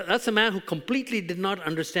 That's a man who completely did not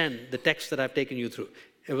understand the text that I've taken you through.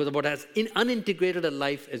 It was about as unintegrated a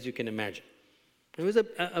life as you can imagine. He was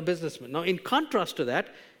a businessman. Now, in contrast to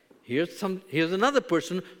that, here's another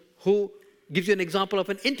person who gives you an example of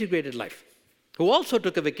an integrated life, who also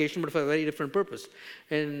took a vacation, but for a very different purpose.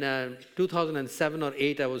 In 2007 or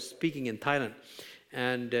 8, I was speaking in Thailand,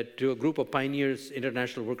 and to a group of Pioneers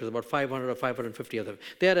International Workers, about 500 or 550 of them.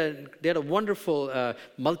 They had a wonderful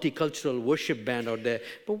multicultural worship band out there,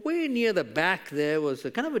 but way near the back there was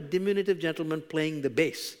a kind of a diminutive gentleman playing the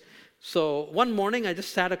bass. So one morning, I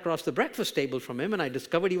just sat across the breakfast table from him, and I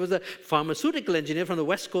discovered he was a pharmaceutical engineer from the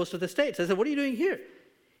west coast of the States. I said, what are you doing here?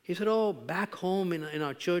 He said, oh, back home in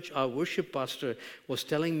our church, our worship pastor was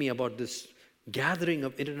telling me about this gathering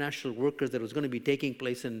of international workers that was going to be taking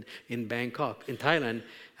place in Bangkok, in Thailand,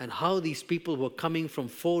 and how these people were coming from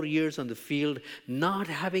 4 years on the field, not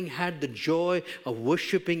having had the joy of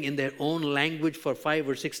worshiping in their own language for 5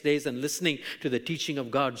 or 6 days and listening to the teaching of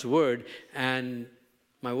God's word. And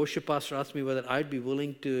my worship pastor asked me whether I'd be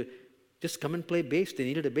willing to just come and play bass. They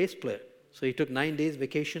needed a bass player. So he took 9 days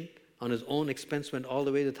vacation on his own expense, went all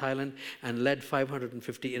the way to Thailand and led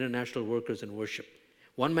 550 international workers in worship.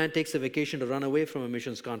 One man takes a vacation to run away from a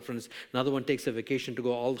missions conference. Another one takes a vacation to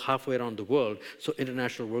go all halfway around the world so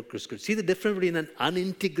international workers could see the difference between an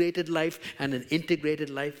unintegrated life and an integrated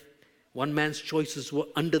life. One man's choices were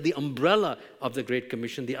under the umbrella of the Great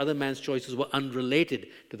Commission. The other man's choices were unrelated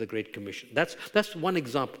to the Great Commission. That's one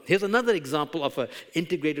example. Here's another example of an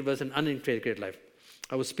integrated versus an unintegrated life.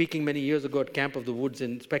 I was speaking many years ago at Camp of the Woods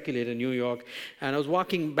in Speculator, New York, and I was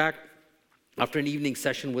walking back after an evening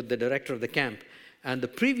session with the director of the camp. And the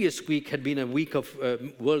previous week had been a week of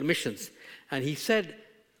world missions. And he said,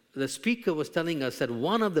 the speaker was telling us that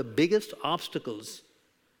one of the biggest obstacles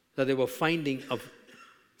that they were finding of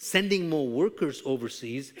sending more workers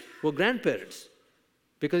overseas were grandparents.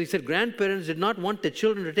 Because he said grandparents did not want their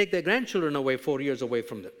children to take their grandchildren away 4 years away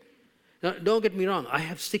from them. Now, don't get me wrong, I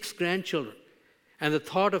have 6 grandchildren. And the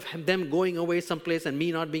thought of them going away someplace and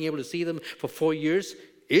me not being able to see them for 4 years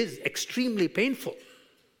is extremely painful.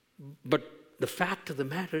 But the fact of the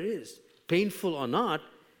matter is, painful or not,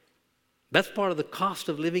 That's part of the cost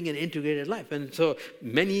of living an integrated life. And so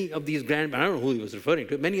many of these I don't know who he was referring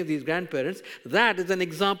to, many of these grandparents, that is an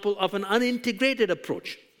example of an unintegrated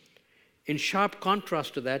approach. In sharp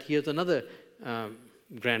contrast to that, here's another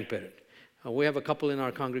grandparent. We have a couple in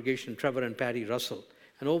our congregation, Trevor and Patty Russell.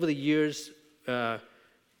 And over the years,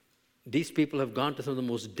 these people have gone to some of the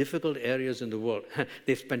most difficult areas in the world.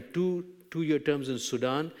 They've spent two-year terms in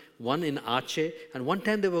Sudan, one in Aceh, and one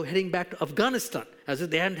time they were heading back to Afghanistan, as if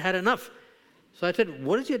they hadn't had enough. So I said,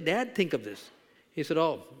 what does your dad think of this? He said,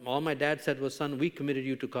 all my dad said was, son, we committed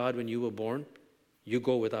you to God when you were born. You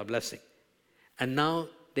go with our blessing. And now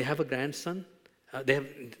they have a grandson.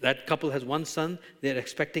 That couple has one son. They're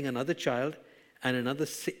expecting another child. And another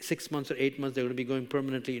 6 months or 8 months, they're going to be going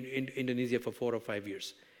permanently in Indonesia for 4 or 5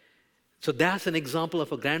 years. So that's an example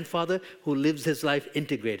of a grandfather who lives his life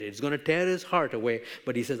integrated. It's going to tear his heart away,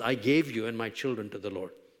 but he says, I gave you and my children to the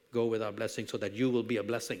Lord. Go with our blessing so that you will be a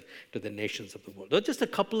blessing to the nations of the world. Those are just a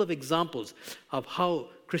couple of examples of how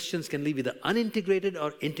Christians can live either unintegrated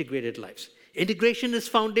or integrated lives. Integration is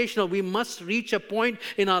foundational. We must reach a point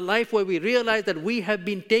in our life where we realize that we have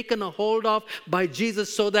been taken a hold of by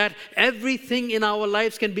Jesus so that everything in our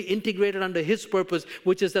lives can be integrated under His purpose,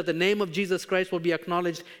 which is that the name of Jesus Christ will be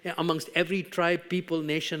acknowledged amongst every tribe, people,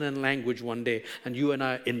 nation, and language one day. And you and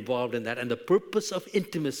I are involved in that. And the purpose of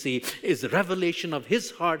intimacy is the revelation of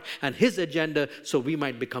His heart and His agenda so we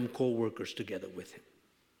might become co-workers together with Him.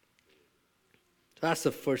 So that's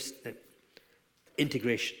the first thing,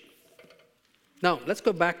 integration. Now, let's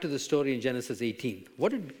go back to the story in Genesis 18.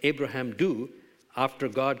 What did Abraham do after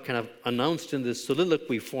God kind of announced in this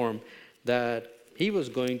soliloquy form that he was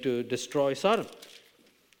going to destroy Sodom?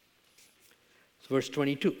 It's verse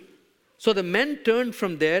 22. So the men turned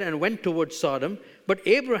from there and went towards Sodom, but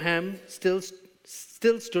Abraham still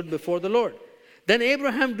stood before the Lord. Then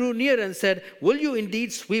Abraham drew near and said, will you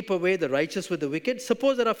indeed sweep away the righteous with the wicked?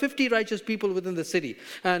 Suppose there are 50 righteous people within the city.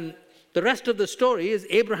 And the rest of the story is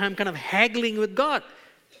Abraham kind of haggling with God.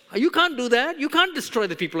 You can't do that. You can't destroy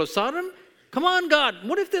the people of Sodom. Come on, God.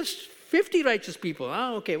 What if there's 50 righteous people?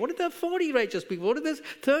 Okay. What if there are 40 righteous people? What if there's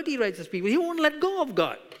 30 righteous people? He won't let go of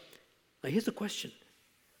God. Now, here's the question.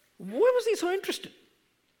 Why was he so interested?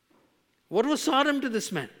 What was Sodom to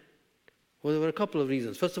this man? Well, there were a couple of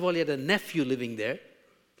reasons. First of all, he had a nephew living there.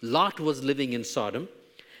 Lot was living in Sodom.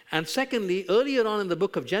 And secondly, earlier on in the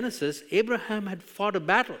book of Genesis, Abraham had fought a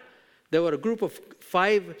battle. There were a group of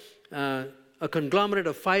a conglomerate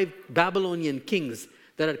of 5 Babylonian kings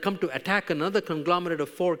that had come to attack another conglomerate of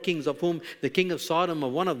 4 kings, of whom the king of Sodom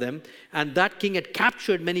was one of them. And that king had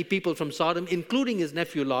captured many people from Sodom, including his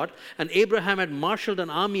nephew Lot. And Abraham had marshaled an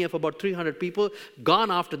army of about 300 people,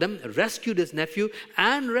 gone after them, rescued his nephew,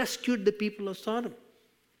 and rescued the people of Sodom.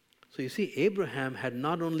 So you see, Abraham had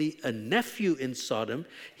not only a nephew in Sodom,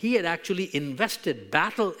 he had actually invested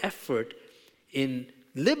battle effort in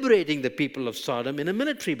liberating the people of Sodom in a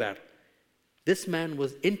military battle. This man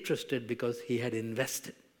was interested because he had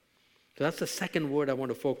invested. So that's the second word I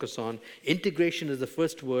want to focus on. Integration is the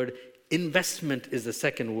first word. Investment is the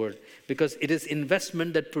second word, because it is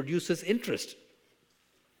investment that produces interest.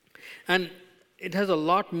 And it has a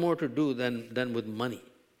lot more to do than with money.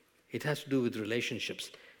 It has to do with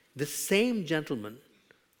relationships. This same gentleman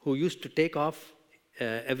who used to take off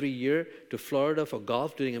every year to Florida for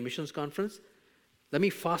golf during a missions conference, let me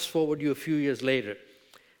fast forward you a few years later,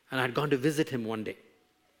 and I had gone to visit him one day.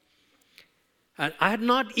 And I had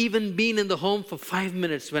not even been in the home for 5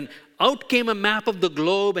 minutes when out came a map of the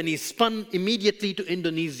globe and he spun immediately to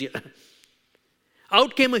Indonesia.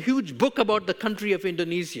 Out came a huge book about the country of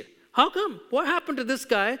Indonesia. How come? What happened to this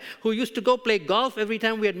guy who used to go play golf every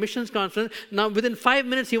time we had missions conference? Now within 5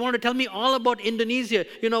 minutes he wanted to tell me all about Indonesia.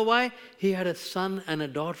 You know why? He had a son and a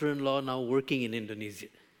daughter-in-law now working in Indonesia.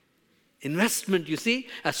 Investment, you see.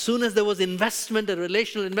 As soon as there was investment, a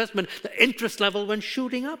relational investment, the interest level went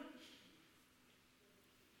shooting up.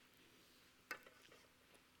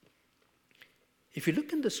 If you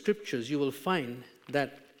look in the scriptures, you will find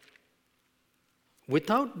that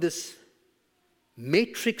without this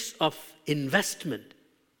matrix of investment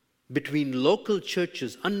between local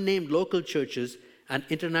churches, unnamed local churches, and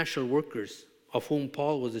international workers, of whom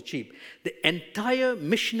Paul was the chief, the entire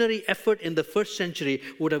missionary effort in the first century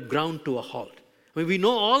would have ground to a halt. I mean, we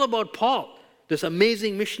know all about Paul, this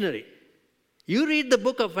amazing missionary. You read the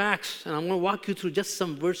book of Acts, and I'm going to walk you through just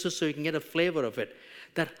some verses so you can get a flavor of it,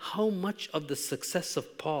 that how much of the success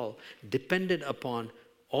of Paul depended upon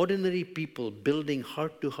ordinary people building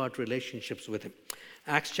heart-to-heart relationships with him.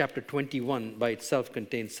 Acts chapter 21 by itself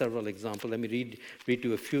contains several examples. Let me read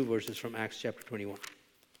you a few verses from Acts chapter 21.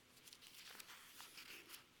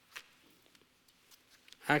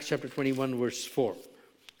 Acts chapter 21, verse 4.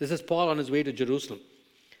 This is Paul on his way to Jerusalem.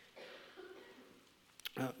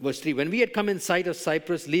 Verse 3, when we had come in sight of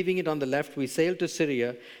Cyprus, leaving it on the left, we sailed to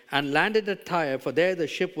Syria and landed at Tyre, for there the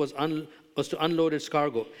ship was to unload its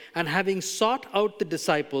cargo. And having sought out the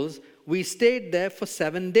disciples, we stayed there for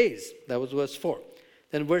 7 days. That was verse 4.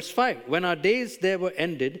 Then verse 5, when our days there were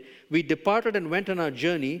ended, we departed and went on our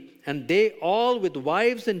journey, and they all with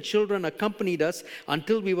wives and children accompanied us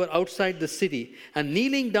until we were outside the city. And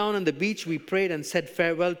kneeling down on the beach, we prayed and said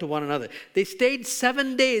farewell to one another. They stayed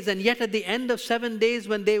 7 days, and yet at the end of 7 days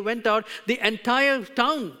when they went out, the entire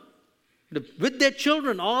town, with their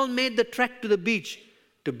children, all made the trek to the beach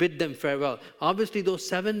to bid them farewell. Obviously, those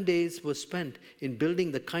 7 days were spent in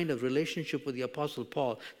building the kind of relationship with the Apostle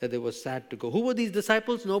Paul that they were sad to go. Who were these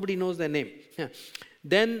disciples? Nobody knows their name. Yeah.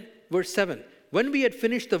 Then, verse 7. When we had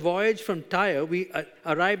finished the voyage from Tyre, we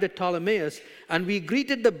arrived at Ptolemais, and we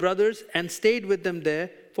greeted the brothers and stayed with them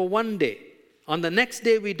there for 1 day. On the next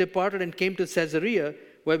day, we departed and came to Caesarea,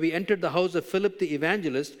 where we entered the house of Philip the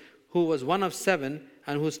evangelist, who was one of 7,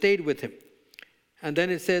 and who stayed with him. And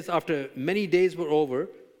then it says, after many days were over,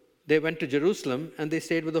 they went to Jerusalem and they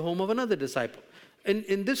stayed with the home of another disciple.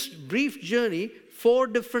 In this brief journey, 4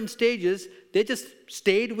 different stages, they just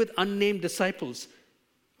stayed with unnamed disciples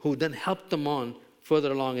who then helped them on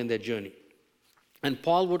further along in their journey. And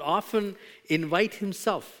Paul would often invite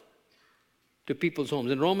himself to people's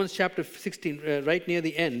homes. In Romans chapter 16, right near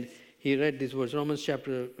the end, he read these words, Romans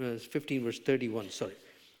chapter 15, verse 31, sorry.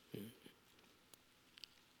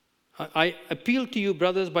 I appeal to you,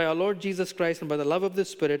 brothers, by our Lord Jesus Christ and by the love of the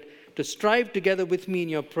Spirit, to strive together with me in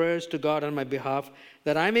your prayers to God on my behalf,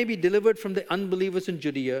 that I may be delivered from the unbelievers in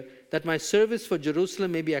Judea, that my service for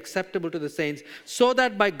Jerusalem may be acceptable to the saints, so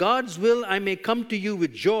that by God's will I may come to you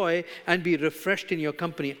with joy and be refreshed in your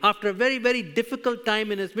company. After a very, very difficult time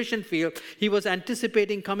in his mission field, he was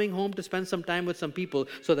anticipating coming home to spend some time with some people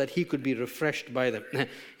so that he could be refreshed by them.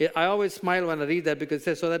 I always smile when I read that because it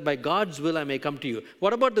says, so that by God's will I may come to you.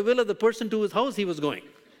 What about the will of the person to whose house he was going?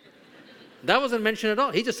 That wasn't mentioned at all.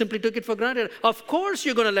 He just simply took it for granted. Of course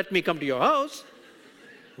you're going to let me come to your house.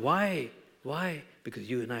 Why? Why? Because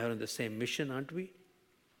you and I are on the same mission, aren't we?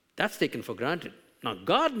 That's taken for granted. Now,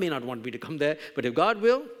 God may not want me to come there, but if God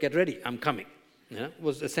will, get ready, I'm coming. Yeah,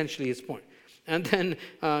 was essentially his point. And then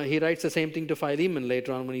he writes the same thing to Philemon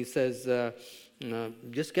later on when he says,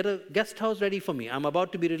 just get a guest house ready for me. I'm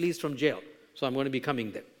about to be released from jail, so I'm going to be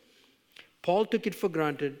coming there. Paul took it for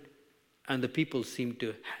granted, and the people seemed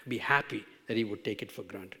to be happy that he would take it for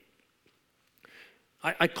granted.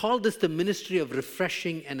 I call this the ministry of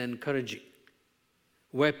refreshing and encouraging,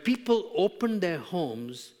 where people open their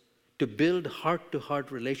homes to build heart-to-heart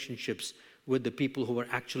relationships with the people who were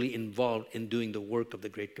actually involved in doing the work of the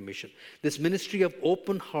Great Commission. This ministry of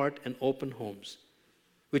open heart and open homes,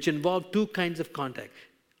 which involved 2 kinds of contact.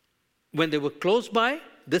 When they were close by,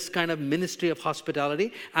 this kind of ministry of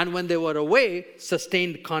hospitality, and when they were away,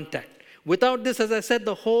 sustained contact. Without this, as I said,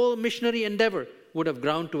 the whole missionary endeavor would have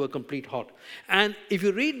ground to a complete halt. And if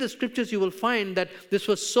you read the scriptures, you will find that this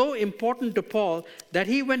was so important to Paul that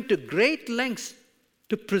he went to great lengths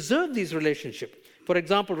to preserve these relationships. For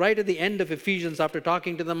example, right at the end of Ephesians, after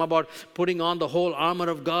talking to them about putting on the whole armor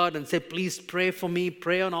of God and say, please pray for me,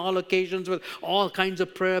 pray on all occasions with all kinds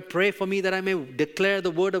of prayer, pray for me that I may declare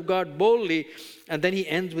the word of God boldly. And then he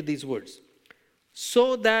ends with these words.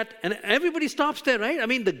 So that, and everybody stops there, right? I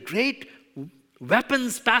mean, the great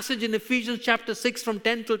weapons passage in Ephesians chapter 6 from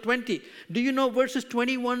 10 till 20. Do you know verses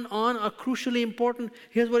 21 on are crucially important?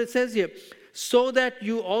 Here's what it says here. So that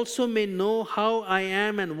you also may know how I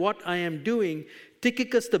am and what I am doing.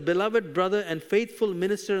 Tychicus, the beloved brother and faithful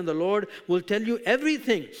minister in the Lord, will tell you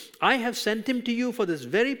everything. I have sent him to you for this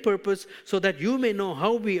very purpose, so that you may know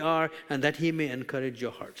how we are and that he may encourage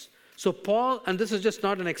your hearts. So Paul, and this is just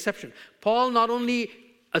not an exception, Paul not only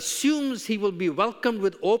assumes he will be welcomed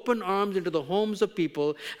with open arms into the homes of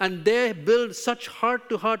people, and they build such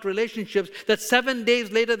heart-to-heart relationships that 7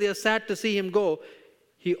 days later they are sad to see him go.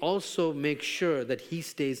 He also makes sure that he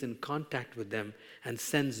stays in contact with them and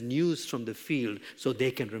sends news from the field so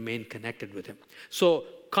they can remain connected with him. So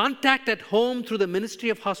contact at home through the ministry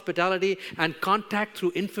of hospitality and contact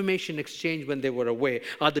through information exchange when they were away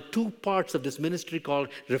are the 2 parts of this ministry called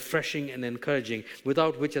refreshing and encouraging,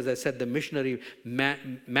 without which, as I said, the missionary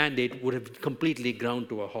mandate would have completely ground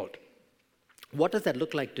to a halt. What does that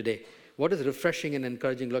look like today? What does refreshing and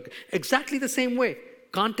encouraging look like? Exactly the same way.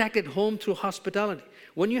 Contact at home through hospitality.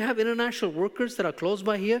 When you have international workers that are close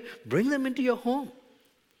by here, bring them into your home.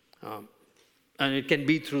 And it can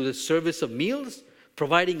be through the service of meals,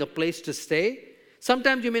 providing a place to stay,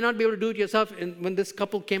 Sometimes you may not be able to do it yourself. When this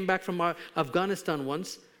couple came back from Afghanistan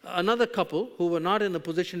once, another couple who were not in a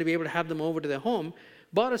position to be able to have them over to their home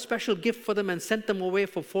bought a special gift for them and sent them away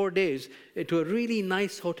for 4 days to a really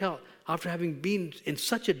nice hotel. After having been in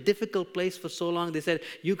such a difficult place for so long, they said,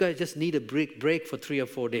 you guys just need a break for 3 or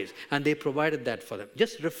 4 days. And they provided that for them.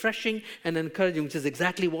 Just refreshing and encouraging, which is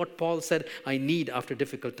exactly what Paul said I need after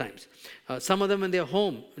difficult times. Some of them when they're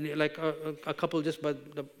home, like a couple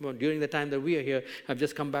during the time that we are here, have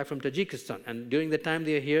just come back from Tajikistan. And during the time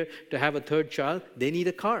they are here to have a third child, they need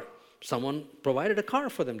a car. Someone provided a car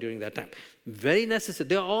for them during that time. Very necessary.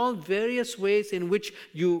 There are all various ways in which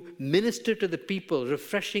you minister to the people,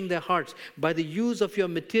 refreshing their hearts by the use of your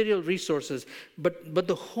material resources. But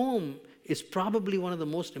the home is probably one of the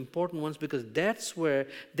most important ones, because that's where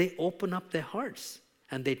they open up their hearts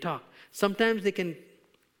and they talk. Sometimes they can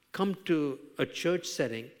come to a church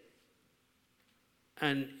setting,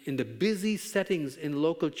 and in the busy settings in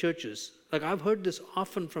local churches, like I've heard this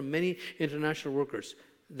often from many international workers,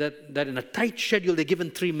 that in a tight schedule they're given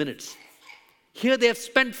 3 minutes. Here they have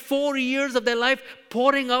spent 4 years of their life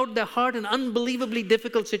pouring out their heart in an unbelievably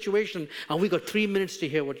difficult situation, and we got 3 minutes to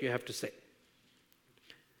hear what you have to say.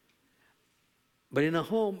 But in a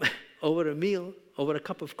home, over a meal, over a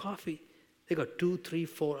cup of coffee, they got 2, 3,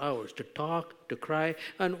 4 hours to talk, to cry.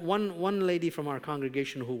 And one lady from our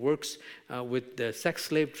congregation who works with the sex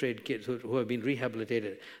slave trade kids who have been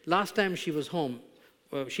rehabilitated, last time she was home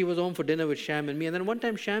for dinner with Sham and me. And then one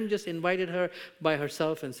time Sham just invited her by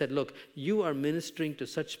herself and said, look, you are ministering to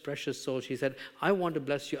such precious souls. She said, I want to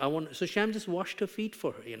bless you. So Sham just washed her feet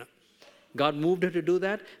for her, God moved her to do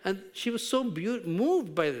that. And she was so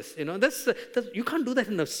moved by this, That's you can't do that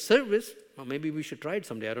in a service. Well, maybe we should try it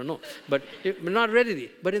someday, I don't know. But not readily.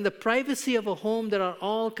 But in the privacy of a home, there are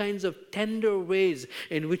all kinds of tender ways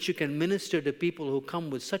in which you can minister to people who come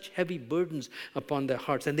with such heavy burdens upon their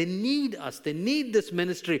hearts. And they need us. They need this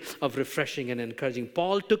ministry of refreshing and encouraging.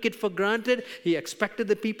 Paul took it for granted. He expected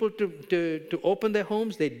the people to open their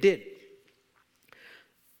homes. They did.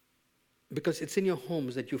 Because it's in your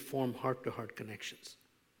homes that you form heart-to-heart connections.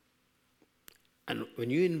 And when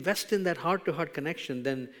you invest in that heart-to-heart connection,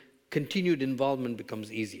 then continued involvement becomes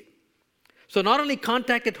easier. So not only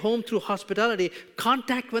contact at home through hospitality,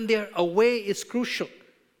 contact when they're away is crucial.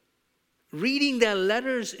 Reading their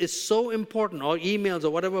letters is so important, or emails,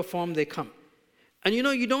 or whatever form they come. And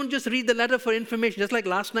you don't just read the letter for information. Just like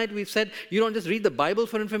last night we said, you don't just read the Bible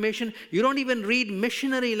for information. You don't even read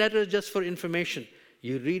missionary letters just for information.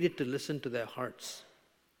 You read it to listen to their hearts.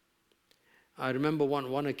 I remember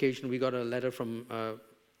one occasion we got a letter from a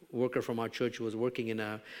worker from our church who was working in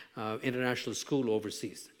an international school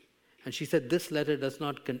overseas. And she said, this letter does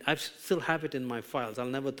not, I still have it in my files. I'll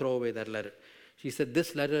never throw away that letter. She said,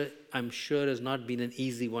 this letter, I'm sure, has not been an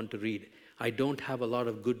easy one to read. I don't have a lot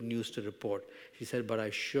of good news to report. She said, but I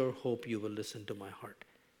sure hope you will listen to my heart.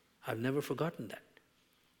 I've never forgotten that.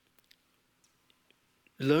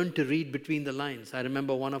 Learn to read between the lines. I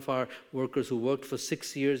remember one of our workers who worked for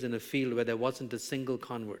 6 years in a field where there wasn't a single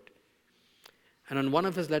convert. And on one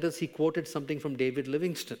of his letters, he quoted something from David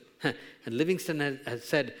Livingstone. And Livingstone had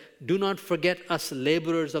said, do not forget us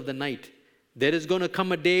laborers of the night. There is going to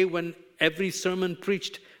come a day when every sermon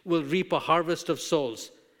preached will reap a harvest of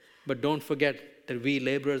souls. But don't forget that we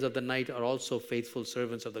laborers of the night are also faithful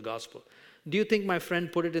servants of the gospel. Do you think my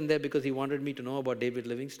friend put it in there because he wanted me to know about David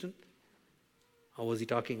Livingstone? Or was he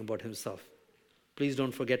talking about himself? Please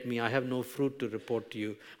don't forget me. I have no fruit to report to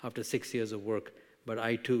you after 6 years of work. But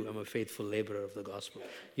I too am a faithful laborer of the gospel.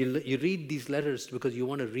 You read these letters because you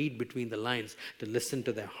want to read between the lines, to listen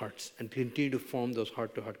to their hearts and continue to form those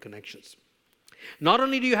heart-to-heart connections. Not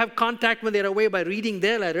only do you have contact when they're away by reading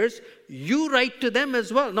their letters, you write to them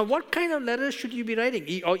as well. Now, what kind of letters should you be writing?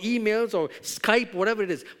 Or emails or Skype, whatever it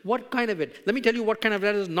is. What kind of it? Let me tell you what kind of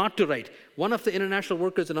letters not to write. One of the international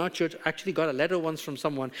workers in our church actually got a letter once from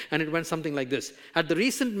someone, and it went something like this. At the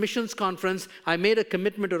recent missions conference, I made a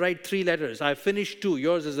commitment to write 3 letters. I finished 2.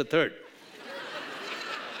 Yours is the 3rd.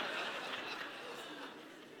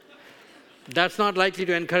 That's not likely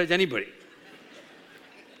to encourage anybody.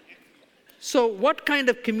 So what kind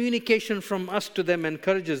of communication from us to them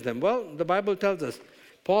encourages them? Well, the Bible tells us.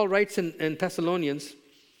 Paul writes in Thessalonians,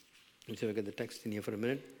 let me see if I get the text in here for a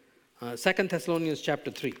minute. 2 Thessalonians chapter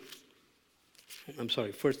 3. I'm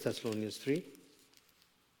sorry, 1 Thessalonians 3.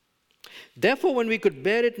 Therefore, when we could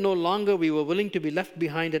bear it no longer, we were willing to be left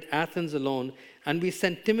behind at Athens alone, and we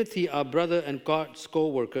sent Timothy, our brother and God's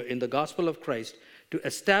co-worker in the gospel of Christ, to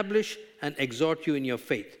establish and exhort you in your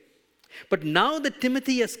faith. But now that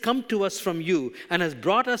Timothy has come to us from you and has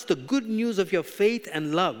brought us the good news of your faith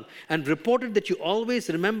and love, and reported that you always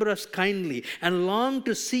remember us kindly and long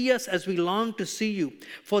to see us as we long to see you.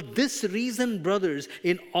 For this reason, brothers,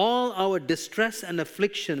 in all our distress and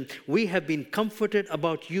affliction, we have been comforted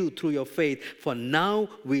about you through your faith. For now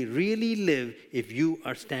we really live if you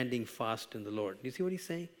are standing fast in the Lord. You see what he's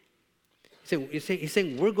saying? He's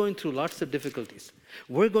saying we're going through lots of difficulties.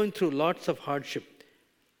 We're going through lots of hardship.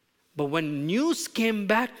 But when news came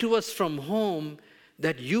back to us from home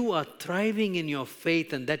that you are thriving in your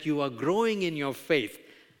faith and that you are growing in your faith,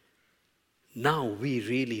 now we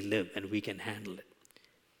really live and we can handle it.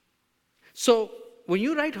 So when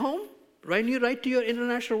you write home, when you write to your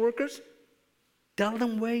international workers, tell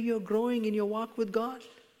them where you're growing in your walk with God.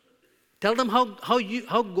 Tell them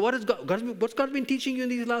what's God been teaching you in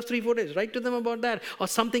these last 3-4 days. Write to them about that. Or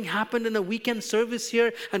something happened in a weekend service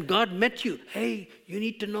here and God met you. Hey, you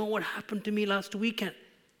need to know what happened to me last weekend.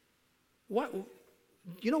 What?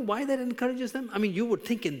 You know why that encourages them? I mean, you would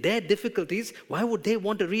think in their difficulties, why would they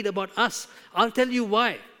want to read about us? I'll tell you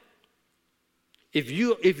why. If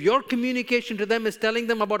your communication to them is telling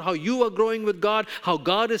them about how you are growing with God, how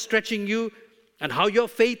God is stretching you, and how your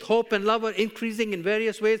faith, hope, and love are increasing in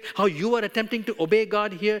various ways, how you are attempting to obey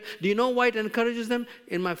God here. Do you know why it encourages them?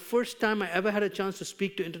 In my first time I ever had a chance to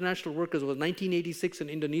speak to international workers was 1986 in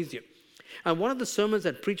Indonesia. And one of the sermons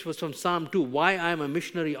I preached was from Psalm 2, Why I Am a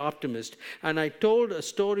Missionary Optimist. And I told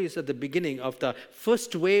stories at the beginning of the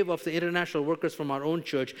first wave of the international workers from our own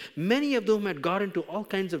church, many of whom had got into all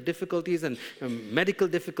kinds of difficulties and medical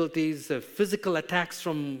difficulties, physical attacks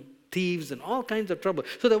from thieves and all kinds of trouble.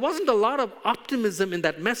 So there wasn't a lot of optimism in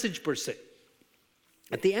that message per se.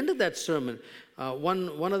 At the end of that sermon,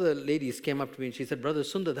 one of the ladies came up to me and she said, Brother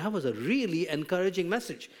Sundar, that was a really encouraging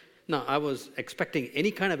message. Now, I was expecting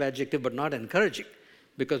any kind of adjective but not encouraging,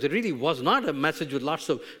 because it really was not a message with lots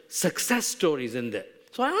of success stories in there.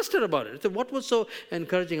 So I asked her about it. I said, what was so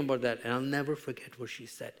encouraging about that? And I'll never forget what she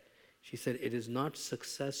said. She said, it is not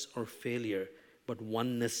success or failure, but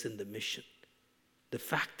oneness in the mission. The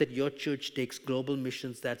fact that your church takes global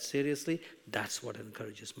missions that seriously, that's what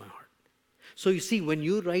encourages my heart. So you see, when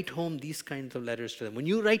you write home these kinds of letters to them, when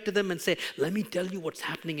you write to them and say, let me tell you what's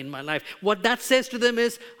happening in my life, what that says to them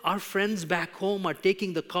is, our friends back home are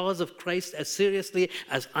taking the cause of Christ as seriously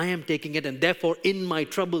as I am taking it, and therefore in my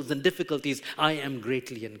troubles and difficulties, I am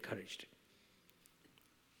greatly encouraged.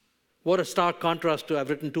 What a stark contrast to I've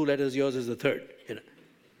written 2 letters, yours is the third.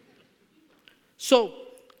 So,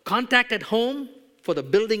 contact at home for the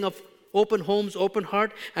building of open homes, open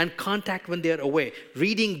heart, and contact when they're away.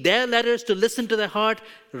 Reading their letters to listen to their heart,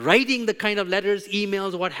 writing the kind of letters,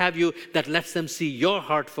 emails, what have you, that lets them see your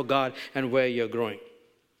heart for God and where you're growing.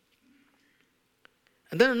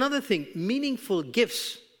 And then another thing, meaningful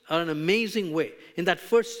gifts are an amazing way. In that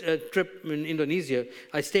first trip in Indonesia,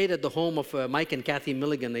 I stayed at the home of Mike and Kathy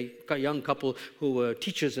Milligan, a young couple who were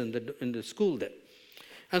teachers in the school there.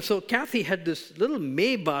 And so Kathy had this little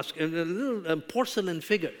May basket, a little porcelain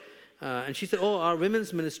figure. And she said, our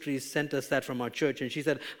women's ministry sent us that from our church. And she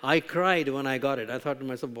said, I cried when I got it. I thought to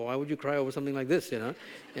myself, why would you cry over something like this,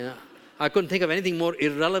 I couldn't think of anything more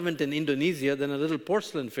irrelevant in Indonesia than a little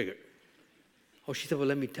porcelain figure. She said, well,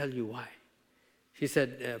 let me tell you why. She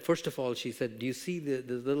said, first of all, she said, do you see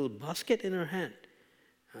the little basket in her hand?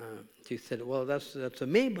 She said, well, that's a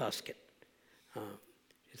May basket.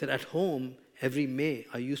 She said, at home, every May,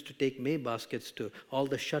 I used to take May baskets to all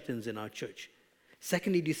the shut-ins in our church.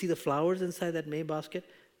 Secondly, do you see the flowers inside that May basket?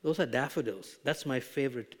 Those are daffodils. That's my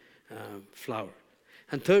favorite flower.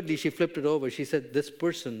 And thirdly, she flipped it over. She said, this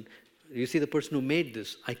person, you see the person who made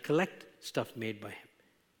this, I collect stuff made by him.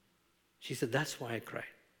 She said, that's why I cried.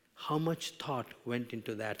 How much thought went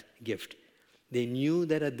into that gift? They knew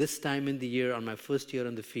that at this time in the year, on my first year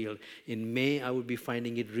on the field, in May, I would be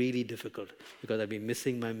finding it really difficult because I'd be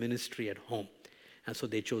missing my ministry at home. And so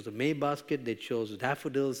they chose a May basket, they chose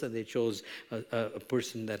daffodils, and they chose a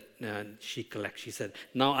person that she collects. She said,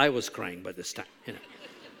 now I was crying by this time. Do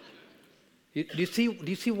you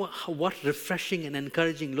see what refreshing and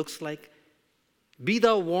encouraging looks like? Be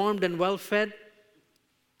thou warmed and well fed.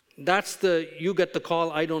 That's the you get the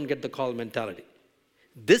call, I don't get the call mentality.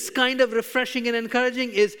 This kind of refreshing and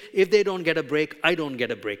encouraging is if they don't get a break, I don't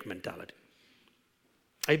get a break mentality.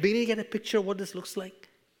 Are you beginning to get a picture of what this looks like?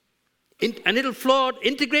 And it'll flow out,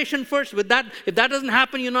 integration first. With that, if that doesn't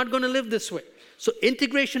happen, you're not going to live this way. So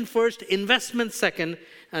integration first, investment second,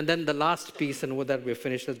 and then the last piece, and with that we're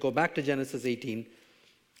finished. Let's go back to Genesis 18.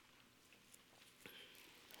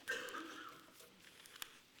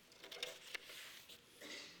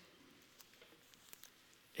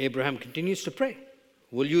 Abraham continues to pray.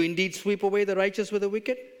 Will you indeed sweep away the righteous with the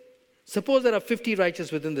wicked? Suppose there are 50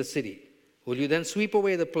 righteous within the city. Will you then sweep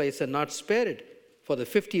away the place and not spare it for the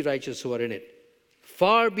 50 righteous who are in it?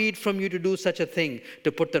 Far be it from you to do such a thing,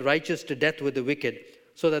 to put the righteous to death with the wicked,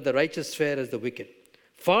 so that the righteous fare as the wicked.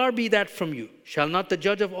 Far be that from you. Shall not the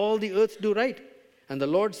judge of all the earth do right? And the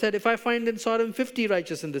Lord said, if I find in Sodom 50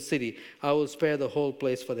 righteous in the city, I will spare the whole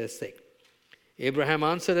place for their sake. Abraham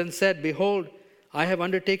answered and said, behold, I have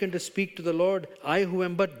undertaken to speak to the Lord, I who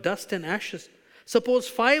am but dust and ashes. Suppose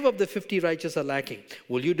 5 of the 50 righteous are lacking.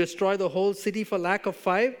 Will you destroy the whole city for lack of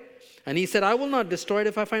 5? And he said, I will not destroy it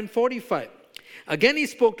if I find 45. Again he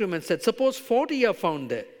spoke to him and said, suppose 40 are found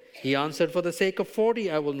there. He answered, for the sake of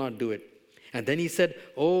 40 I will not do it. And then he said,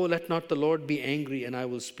 oh, let not the Lord be angry, and I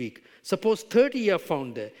will speak. Suppose 30 are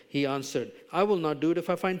found there. He answered, I will not do it if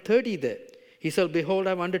I find 30 there. He said, behold, I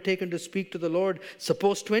have undertaken to speak to the Lord.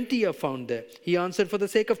 Suppose 20 are found there. He answered, for the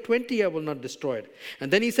sake of 20 I will not destroy it.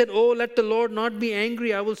 And then he said, oh, let the Lord not be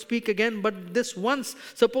angry, I will speak again, but this once.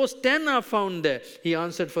 Suppose 10 are found there. He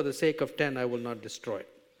answered, for the sake of 10 I will not destroy it.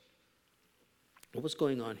 What was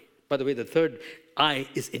going on here? By the way, the third I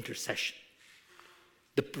is intercession.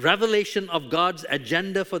 The revelation of God's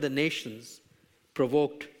agenda for the nations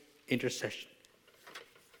provoked intercession.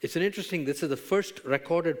 It's an interesting, this is the first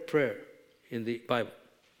recorded prayer in the Bible.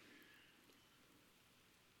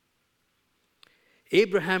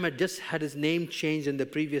 Abraham had just had his name changed in the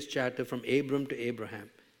previous chapter from Abram to Abraham.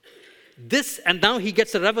 And now he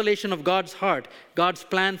gets a revelation of God's heart, God's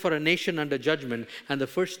plan for a nation under judgment. And the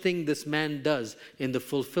first thing this man does in the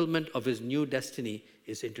fulfillment of his new destiny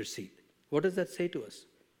is intercede. What does that say to us?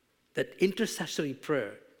 That intercessory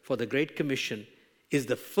prayer for the Great Commission is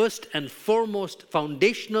the first and foremost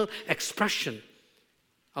foundational expression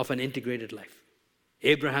of an integrated life.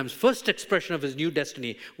 Abraham's first expression of his new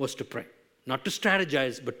destiny was to pray. Not to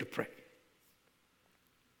strategize, but to pray.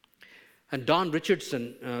 And Don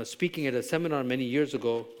Richardson, speaking at a seminar many years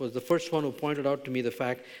ago, was the first one who pointed out to me the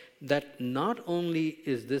fact that not only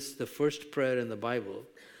is this the first prayer in the Bible,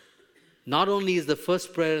 not only is the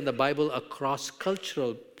first prayer in the Bible a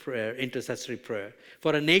cross-cultural prayer, intercessory prayer,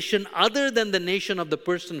 for a nation other than the nation of the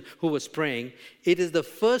person who was praying, it is the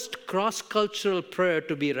first cross-cultural prayer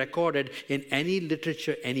to be recorded in any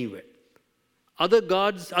literature anywhere.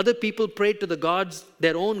 Other people prayed to the gods,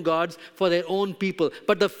 their own gods, for their own people.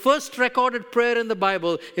 But the first recorded prayer in the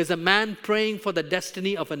Bible is a man praying for the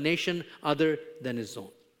destiny of a nation other than his own.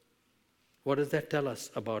 What does that tell us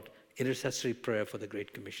about intercessory prayer for the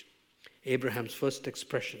Great Commission? Abraham's first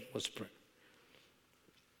expression was prayer.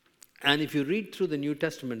 And if you read through the New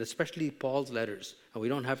Testament, especially Paul's letters, and we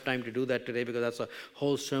don't have time to do that today because that's a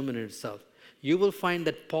whole sermon in itself, you will find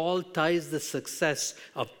that Paul ties the success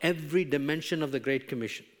of every dimension of the Great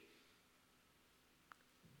Commission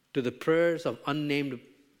to the prayers of unnamed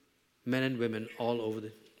men and women all over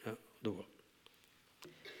the world.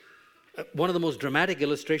 One of the most dramatic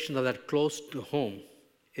illustrations of that close to home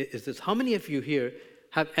is this. How many of you here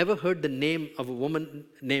have ever heard the name of a woman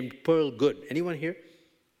named Pearl Good? Anyone here?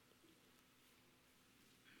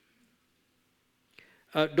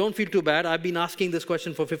 Don't feel too bad. I've been asking this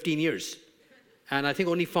question for 15 years. And I think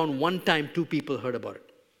only found one time 2 people heard about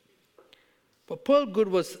it. But Pearl Good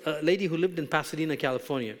was a lady who lived in Pasadena,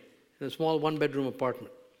 California, in a small 1-bedroom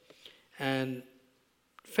apartment. And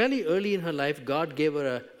fairly early in her life, God gave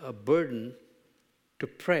her a burden to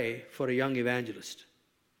pray for a young evangelist.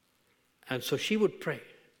 And so she would pray.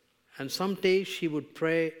 And some days she would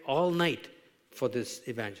pray all night for this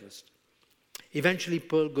evangelist. Eventually,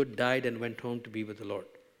 Pearl Good died and went home to be with the Lord.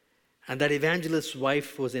 And that evangelist's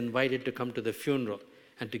wife was invited to come to the funeral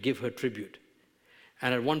and to give her tribute.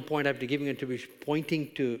 And at one point, after giving her tribute,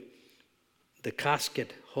 pointing to the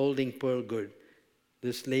casket holding Pearl Good,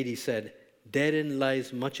 this lady said, therein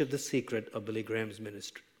lies much of the secret of Billy Graham's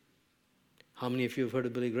ministry. How many of you have heard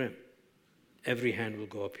of Billy Graham? Every hand will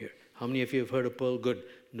go up here. How many of you have heard of Pearl Good?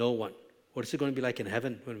 No one. What is it going to be like in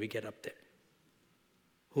heaven when we get up there?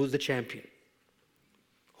 Who's the champion?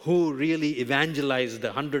 Who really evangelized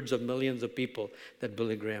the hundreds of millions of people that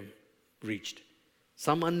Billy Graham reached?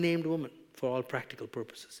 Some unnamed woman, for all practical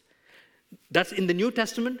purposes. That's in the New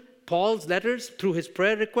Testament. Paul's letters, through his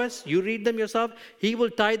prayer requests, you read them yourself, he will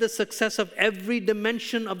tie the success of every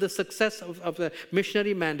dimension of the success of the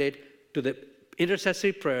missionary mandate to the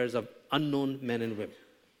intercessory prayers of unknown men and women.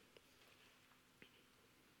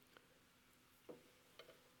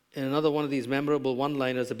 In another one of these memorable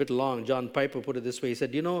one-liners, a bit long, John Piper put it this way. He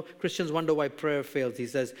said, Christians wonder why prayer fails. He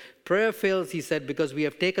says, prayer fails, he said, because we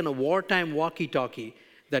have taken a wartime walkie-talkie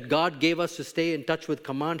that God gave us to stay in touch with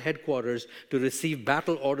command headquarters to receive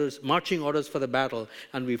battle orders, marching orders for the battle,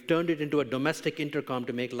 and we've turned it into a domestic intercom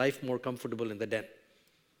to make life more comfortable in the den.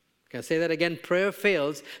 Can I say that again? Prayer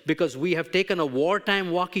fails because we have taken a wartime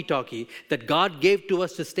walkie-talkie that God gave to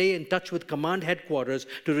us to stay in touch with command headquarters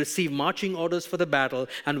to receive marching orders for the battle,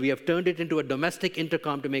 and we have turned it into a domestic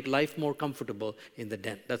intercom to make life more comfortable in the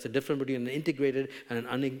den. That's the difference between an integrated and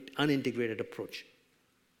an unintegrated approach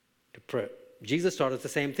to prayer. Jesus taught us the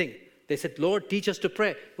same thing. They said, Lord, teach us to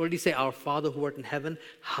pray. What did he say? Our Father who art in heaven,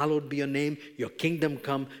 hallowed be your name. Your kingdom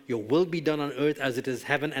come. Your will be done on earth as it is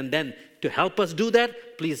heaven. And then to help us do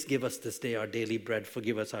that, please give us this day our daily bread.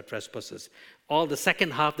 Forgive us our trespasses. All the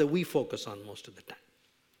second half that we focus on most of the time.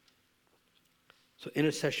 So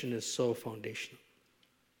intercession is so foundational.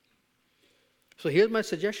 So here's my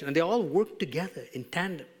suggestion. And they all work together in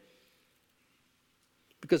tandem.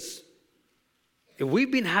 Because if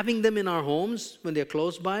we've been having them in our homes when they're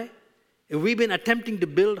close by, if we've been attempting to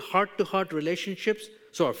build heart-to-heart relationships,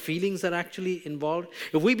 so our feelings are actually involved,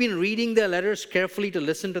 if we've been reading their letters carefully to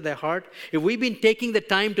listen to their heart, if we've been taking the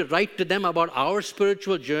time to write to them about our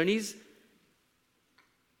spiritual journeys,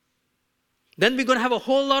 then we're going to have a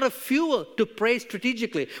whole lot of fuel to pray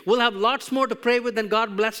strategically. We'll have lots more to pray with, and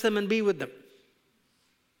God bless them and be with them.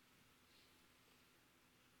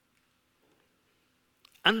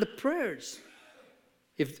 And the prayers,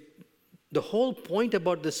 if the whole point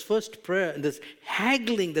about this first prayer and this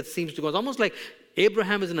haggling that seems to go, it's almost like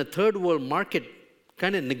Abraham is in a third world market,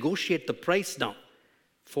 kind of negotiate the price down.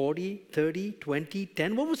 40, 30, 20,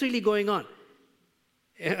 10. What was really going on?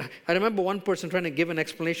 I remember one person trying to give an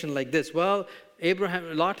explanation like this. Well, Abraham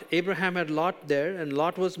had Lot there, and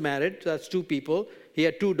Lot was married. So that's 2 people. He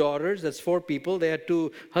had 2 daughters. That's 4 people. They had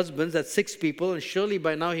 2 husbands. That's 6 people. And surely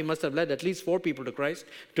by now he must have led at least 4 people to Christ,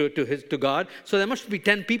 to God. So there must be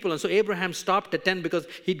 10 people. And so Abraham stopped at 10 because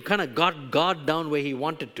he'd kind of got God down where he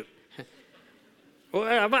wanted to. Well,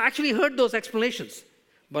 I've actually heard those explanations.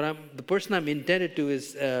 But the person I'm intended to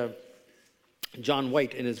is John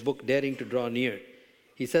White in his book, Daring to Draw Near.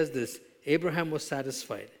 He says this: Abraham was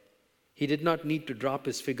satisfied. He did not need to drop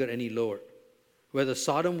his figure any lower. Whether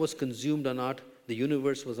Sodom was consumed or not, the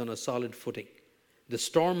universe was on a solid footing. The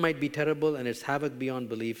storm might be terrible and its havoc beyond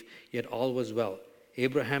belief, yet all was well.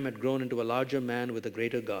 Abraham had grown into a larger man with a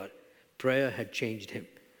greater God. Prayer had changed him.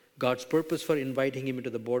 God's purpose for inviting him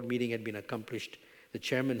into the board meeting had been accomplished. The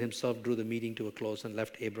chairman himself drew the meeting to a close and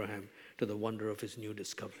left Abraham to the wonder of his new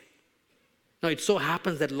discovery. Now, it so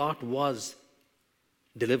happens that Lot was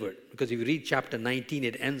delivered, because if you read chapter 19,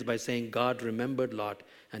 it ends by saying God remembered Lot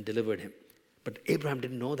and delivered him. But Abraham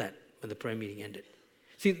didn't know that when the prayer meeting ended.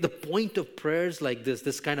 See, the point of prayers like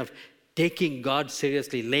this kind of taking God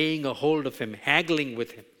seriously, laying a hold of him, haggling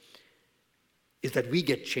with him, is that we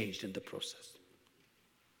get changed in the process.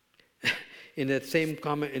 In that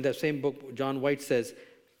same book, John White says,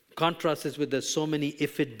 contrasts this with the so many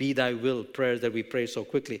 "if it be thy will" prayers that we pray so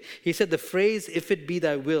quickly. He said the phrase "if it be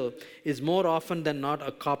thy will" is more often than not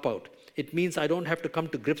a cop-out. It means I don't have to come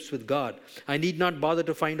to grips with God. I need not bother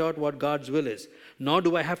to find out what God's will is. Nor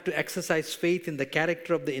do I have to exercise faith in the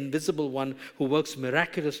character of the invisible one who works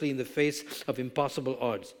miraculously in the face of impossible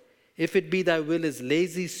odds. "If it be thy will" is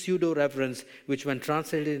lazy pseudo-reverence, which when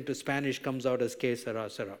translated into Spanish comes out as "que sera,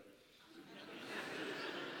 sera."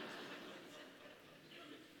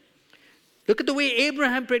 Look at the way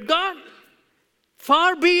Abraham prayed. God,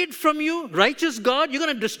 far be it from you, righteous God, you're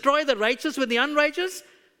going to destroy the righteous with the unrighteous?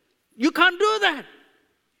 You can't do that.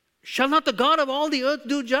 Shall not the God of all the earth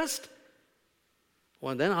do just?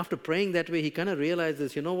 Well, then after praying that way, he kind of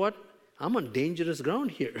realizes, you know what? I'm on dangerous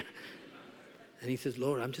ground here. And he says,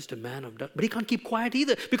 Lord, I'm just a man of dust. But he can't keep quiet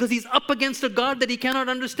either, because he's up against a God that he cannot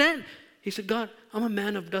understand. He said, God, I'm a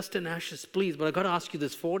man of dust and ashes, please, but I've got to ask you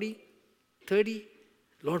this: 40, 30?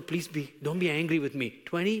 Lord, please don't be angry with me.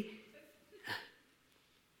 20?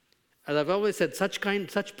 As I've always said, such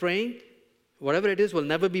praying, whatever it is, will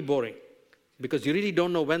never be boring. Because you really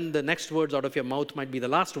don't know when the next words out of your mouth might be the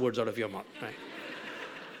last words out of your mouth. Right?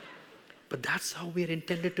 But that's how we're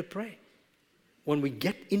intended to pray. When we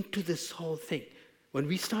get into this whole thing, when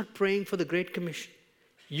we start praying for the Great Commission,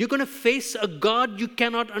 you're going to face a God you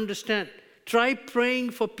cannot understand. Try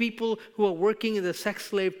praying for people who are working in the sex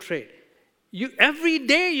slave trade. Every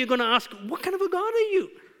day you're going to ask, what kind of a God are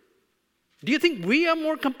you? Do you think we are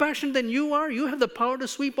more compassionate than you are? You have the power to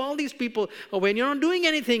sweep all these people away, and you're not doing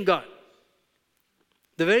anything, God.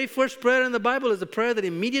 The very first prayer in the Bible is a prayer that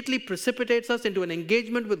immediately precipitates us into an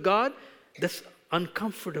engagement with God that's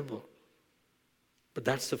uncomfortable. But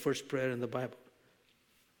that's the first prayer in the Bible.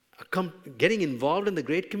 Getting involved in the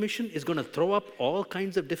Great Commission is going to throw up all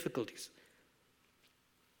kinds of difficulties.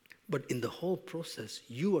 But in the whole process,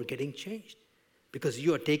 you are getting changed because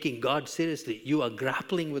you are taking God seriously. You are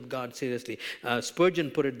grappling with God seriously. Spurgeon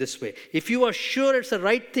put it this way: if you are sure it's the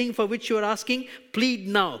right thing for which you are asking, plead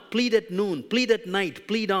now, plead at noon, plead at night,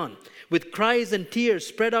 plead on. With cries and tears,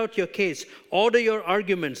 spread out your case, order your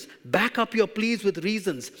arguments, back up your pleas with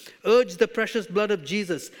reasons, urge the precious blood of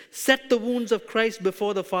Jesus, set the wounds of Christ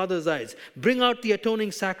before the Father's eyes, bring out the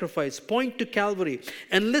atoning sacrifice, point to Calvary,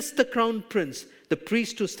 enlist the crown prince, the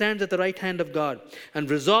priest who stands at the right hand of God, and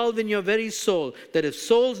resolve in your very soul that if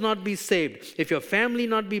souls not be saved, if your family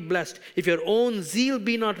not be blessed, if your own zeal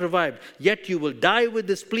be not revived, yet you will die with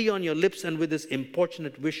this plea on your lips and with this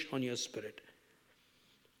importunate wish on your spirit.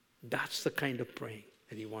 That's the kind of praying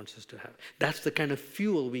that he wants us to have. That's the kind of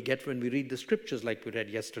fuel we get when we read the scriptures like we read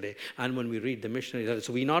yesterday and when we read the missionary letters.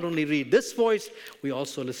 So we not only read this voice, we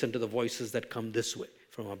also listen to the voices that come this way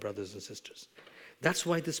from our brothers and sisters. That's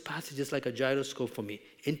why this passage is like a gyroscope for me.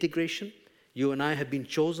 Integration, you and I have been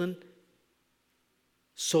chosen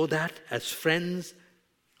so that as friends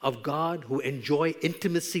of God who enjoy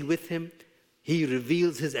intimacy with him, he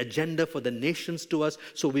reveals his agenda for the nations to us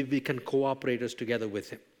so we become cooperators together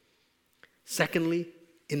with him. Secondly,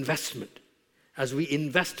 investment. As we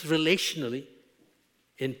invest relationally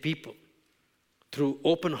in people through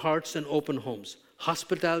open hearts and open homes,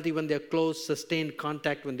 hospitality when they're close, sustained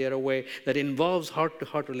contact when they're away, that involves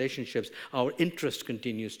heart-to-heart relationships, our interest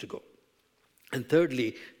continues to go. And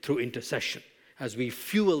thirdly, through intercession, as we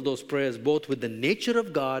fuel those prayers both with the nature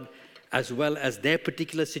of God as well as their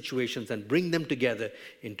particular situations and bring them together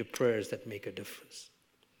into prayers that make a difference.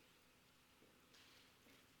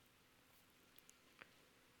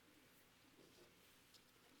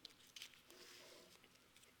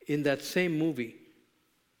 In that same movie,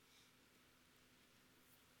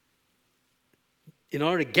 in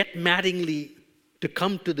order to get Mattingly to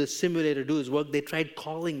come to the simulator to do his work, they tried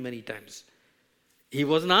calling many times. He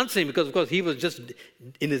wasn't answering because, of course, he was just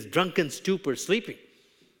in his drunken stupor sleeping.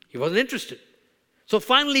 He wasn't interested. So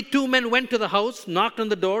finally, two men went to the house, knocked on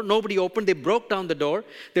the door. Nobody opened. They broke down the door.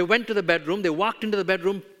 They went to the bedroom. They walked into the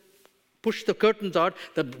bedroom, pushed the curtains out.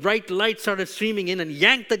 The bright light started streaming in and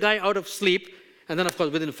yanked the guy out of sleep. And then, of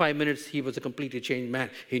course, within 5 minutes, he was a completely changed man.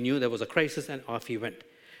 He knew there was a crisis and off he went.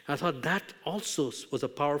 I thought that also was a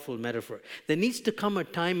powerful metaphor. There needs to come a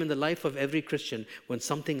time in the life of every Christian when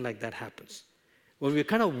something like that happens. When we're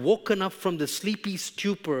kind of woken up from the sleepy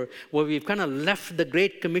stupor, where we've kind of left the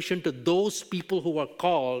Great Commission to those people who are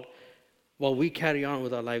called while we carry on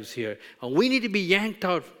with our lives here. And we need to be yanked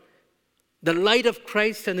out. The light of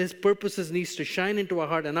Christ and his purposes needs to shine into our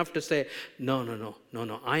heart enough to say, no.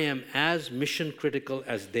 I am as mission critical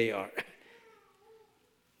as they are.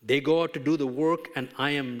 They go out to do the work and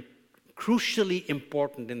I am crucially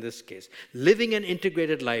important in this case. Living an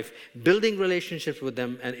integrated life, building relationships with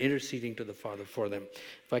them and interceding to the Father for them.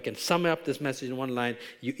 If I can sum up this message in one line,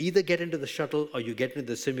 you either get into the shuttle or you get into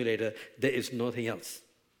the simulator. There is nothing else.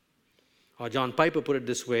 Or John Piper put it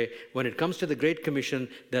this way: when it comes to the Great Commission,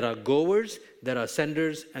 there are goers, there are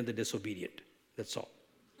senders, and the disobedient. That's all.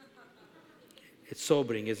 It's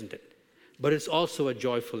sobering, isn't it? But it's also a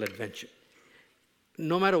joyful adventure.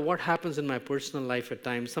 No matter what happens in my personal life at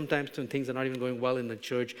times, sometimes when things are not even going well in the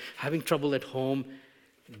church, having trouble at home,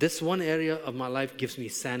 this one area of my life gives me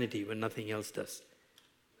sanity when nothing else does.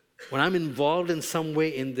 When I'm involved in some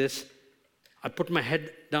way in this, I put my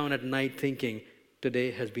head down at night thinking,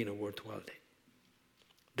 today has been a worthwhile day.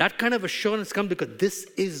 That kind of assurance comes because this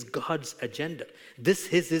is God's agenda. This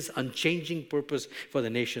is his unchanging purpose for the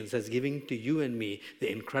nations, as giving to you and me the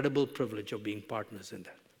incredible privilege of being partners in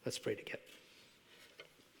that. Let's pray together.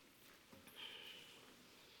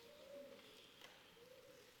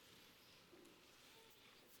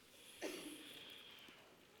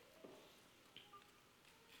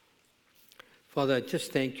 Father, I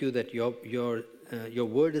just thank you that your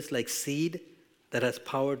word is like seed that has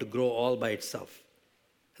power to grow all by itself.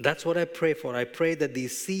 And that's what I pray for. I pray that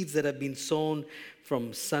these seeds that have been sown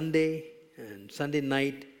from Sunday and Sunday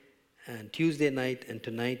night and Tuesday night and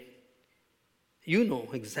tonight, you know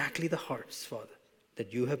exactly the hearts, Father,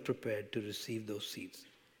 that you have prepared to receive those seeds.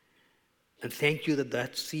 And thank you that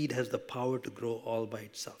that seed has the power to grow all by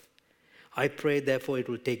itself. I pray, therefore, it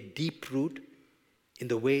will take deep root in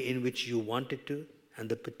the way in which you want it to, and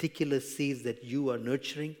the particular seeds that you are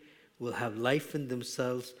nurturing will have life in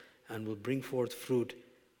themselves and will bring forth fruit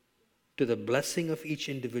to the blessing of each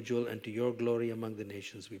individual and to your glory among the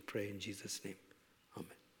nations, we pray in Jesus' name. Amen.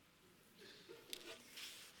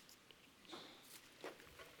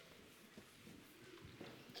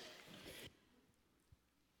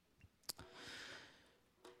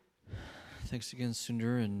 Thanks again,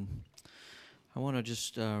 Sundar. And I want to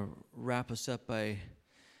just wrap us up by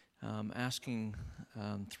asking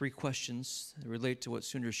 3 questions that relate to what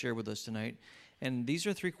Sundar shared with us tonight. And these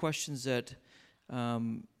are 3 questions that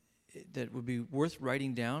that would be worth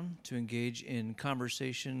writing down to engage in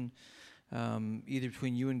conversation either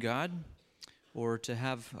between you and God, or to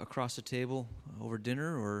have across the table over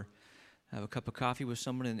dinner, or have a cup of coffee with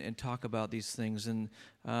someone and talk about these things. And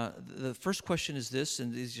the first question is this,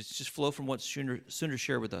 and these just flow from what Sundar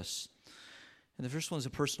shared with us. And the first one is a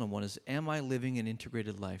personal one, is, am I living an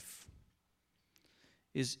integrated life?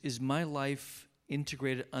 Is my life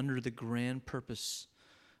integrated under the grand purpose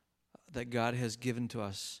that God has given to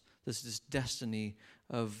us, this destiny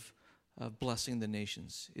of blessing the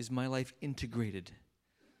nations? Is my life integrated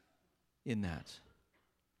in that?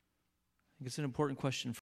 I think it's an important question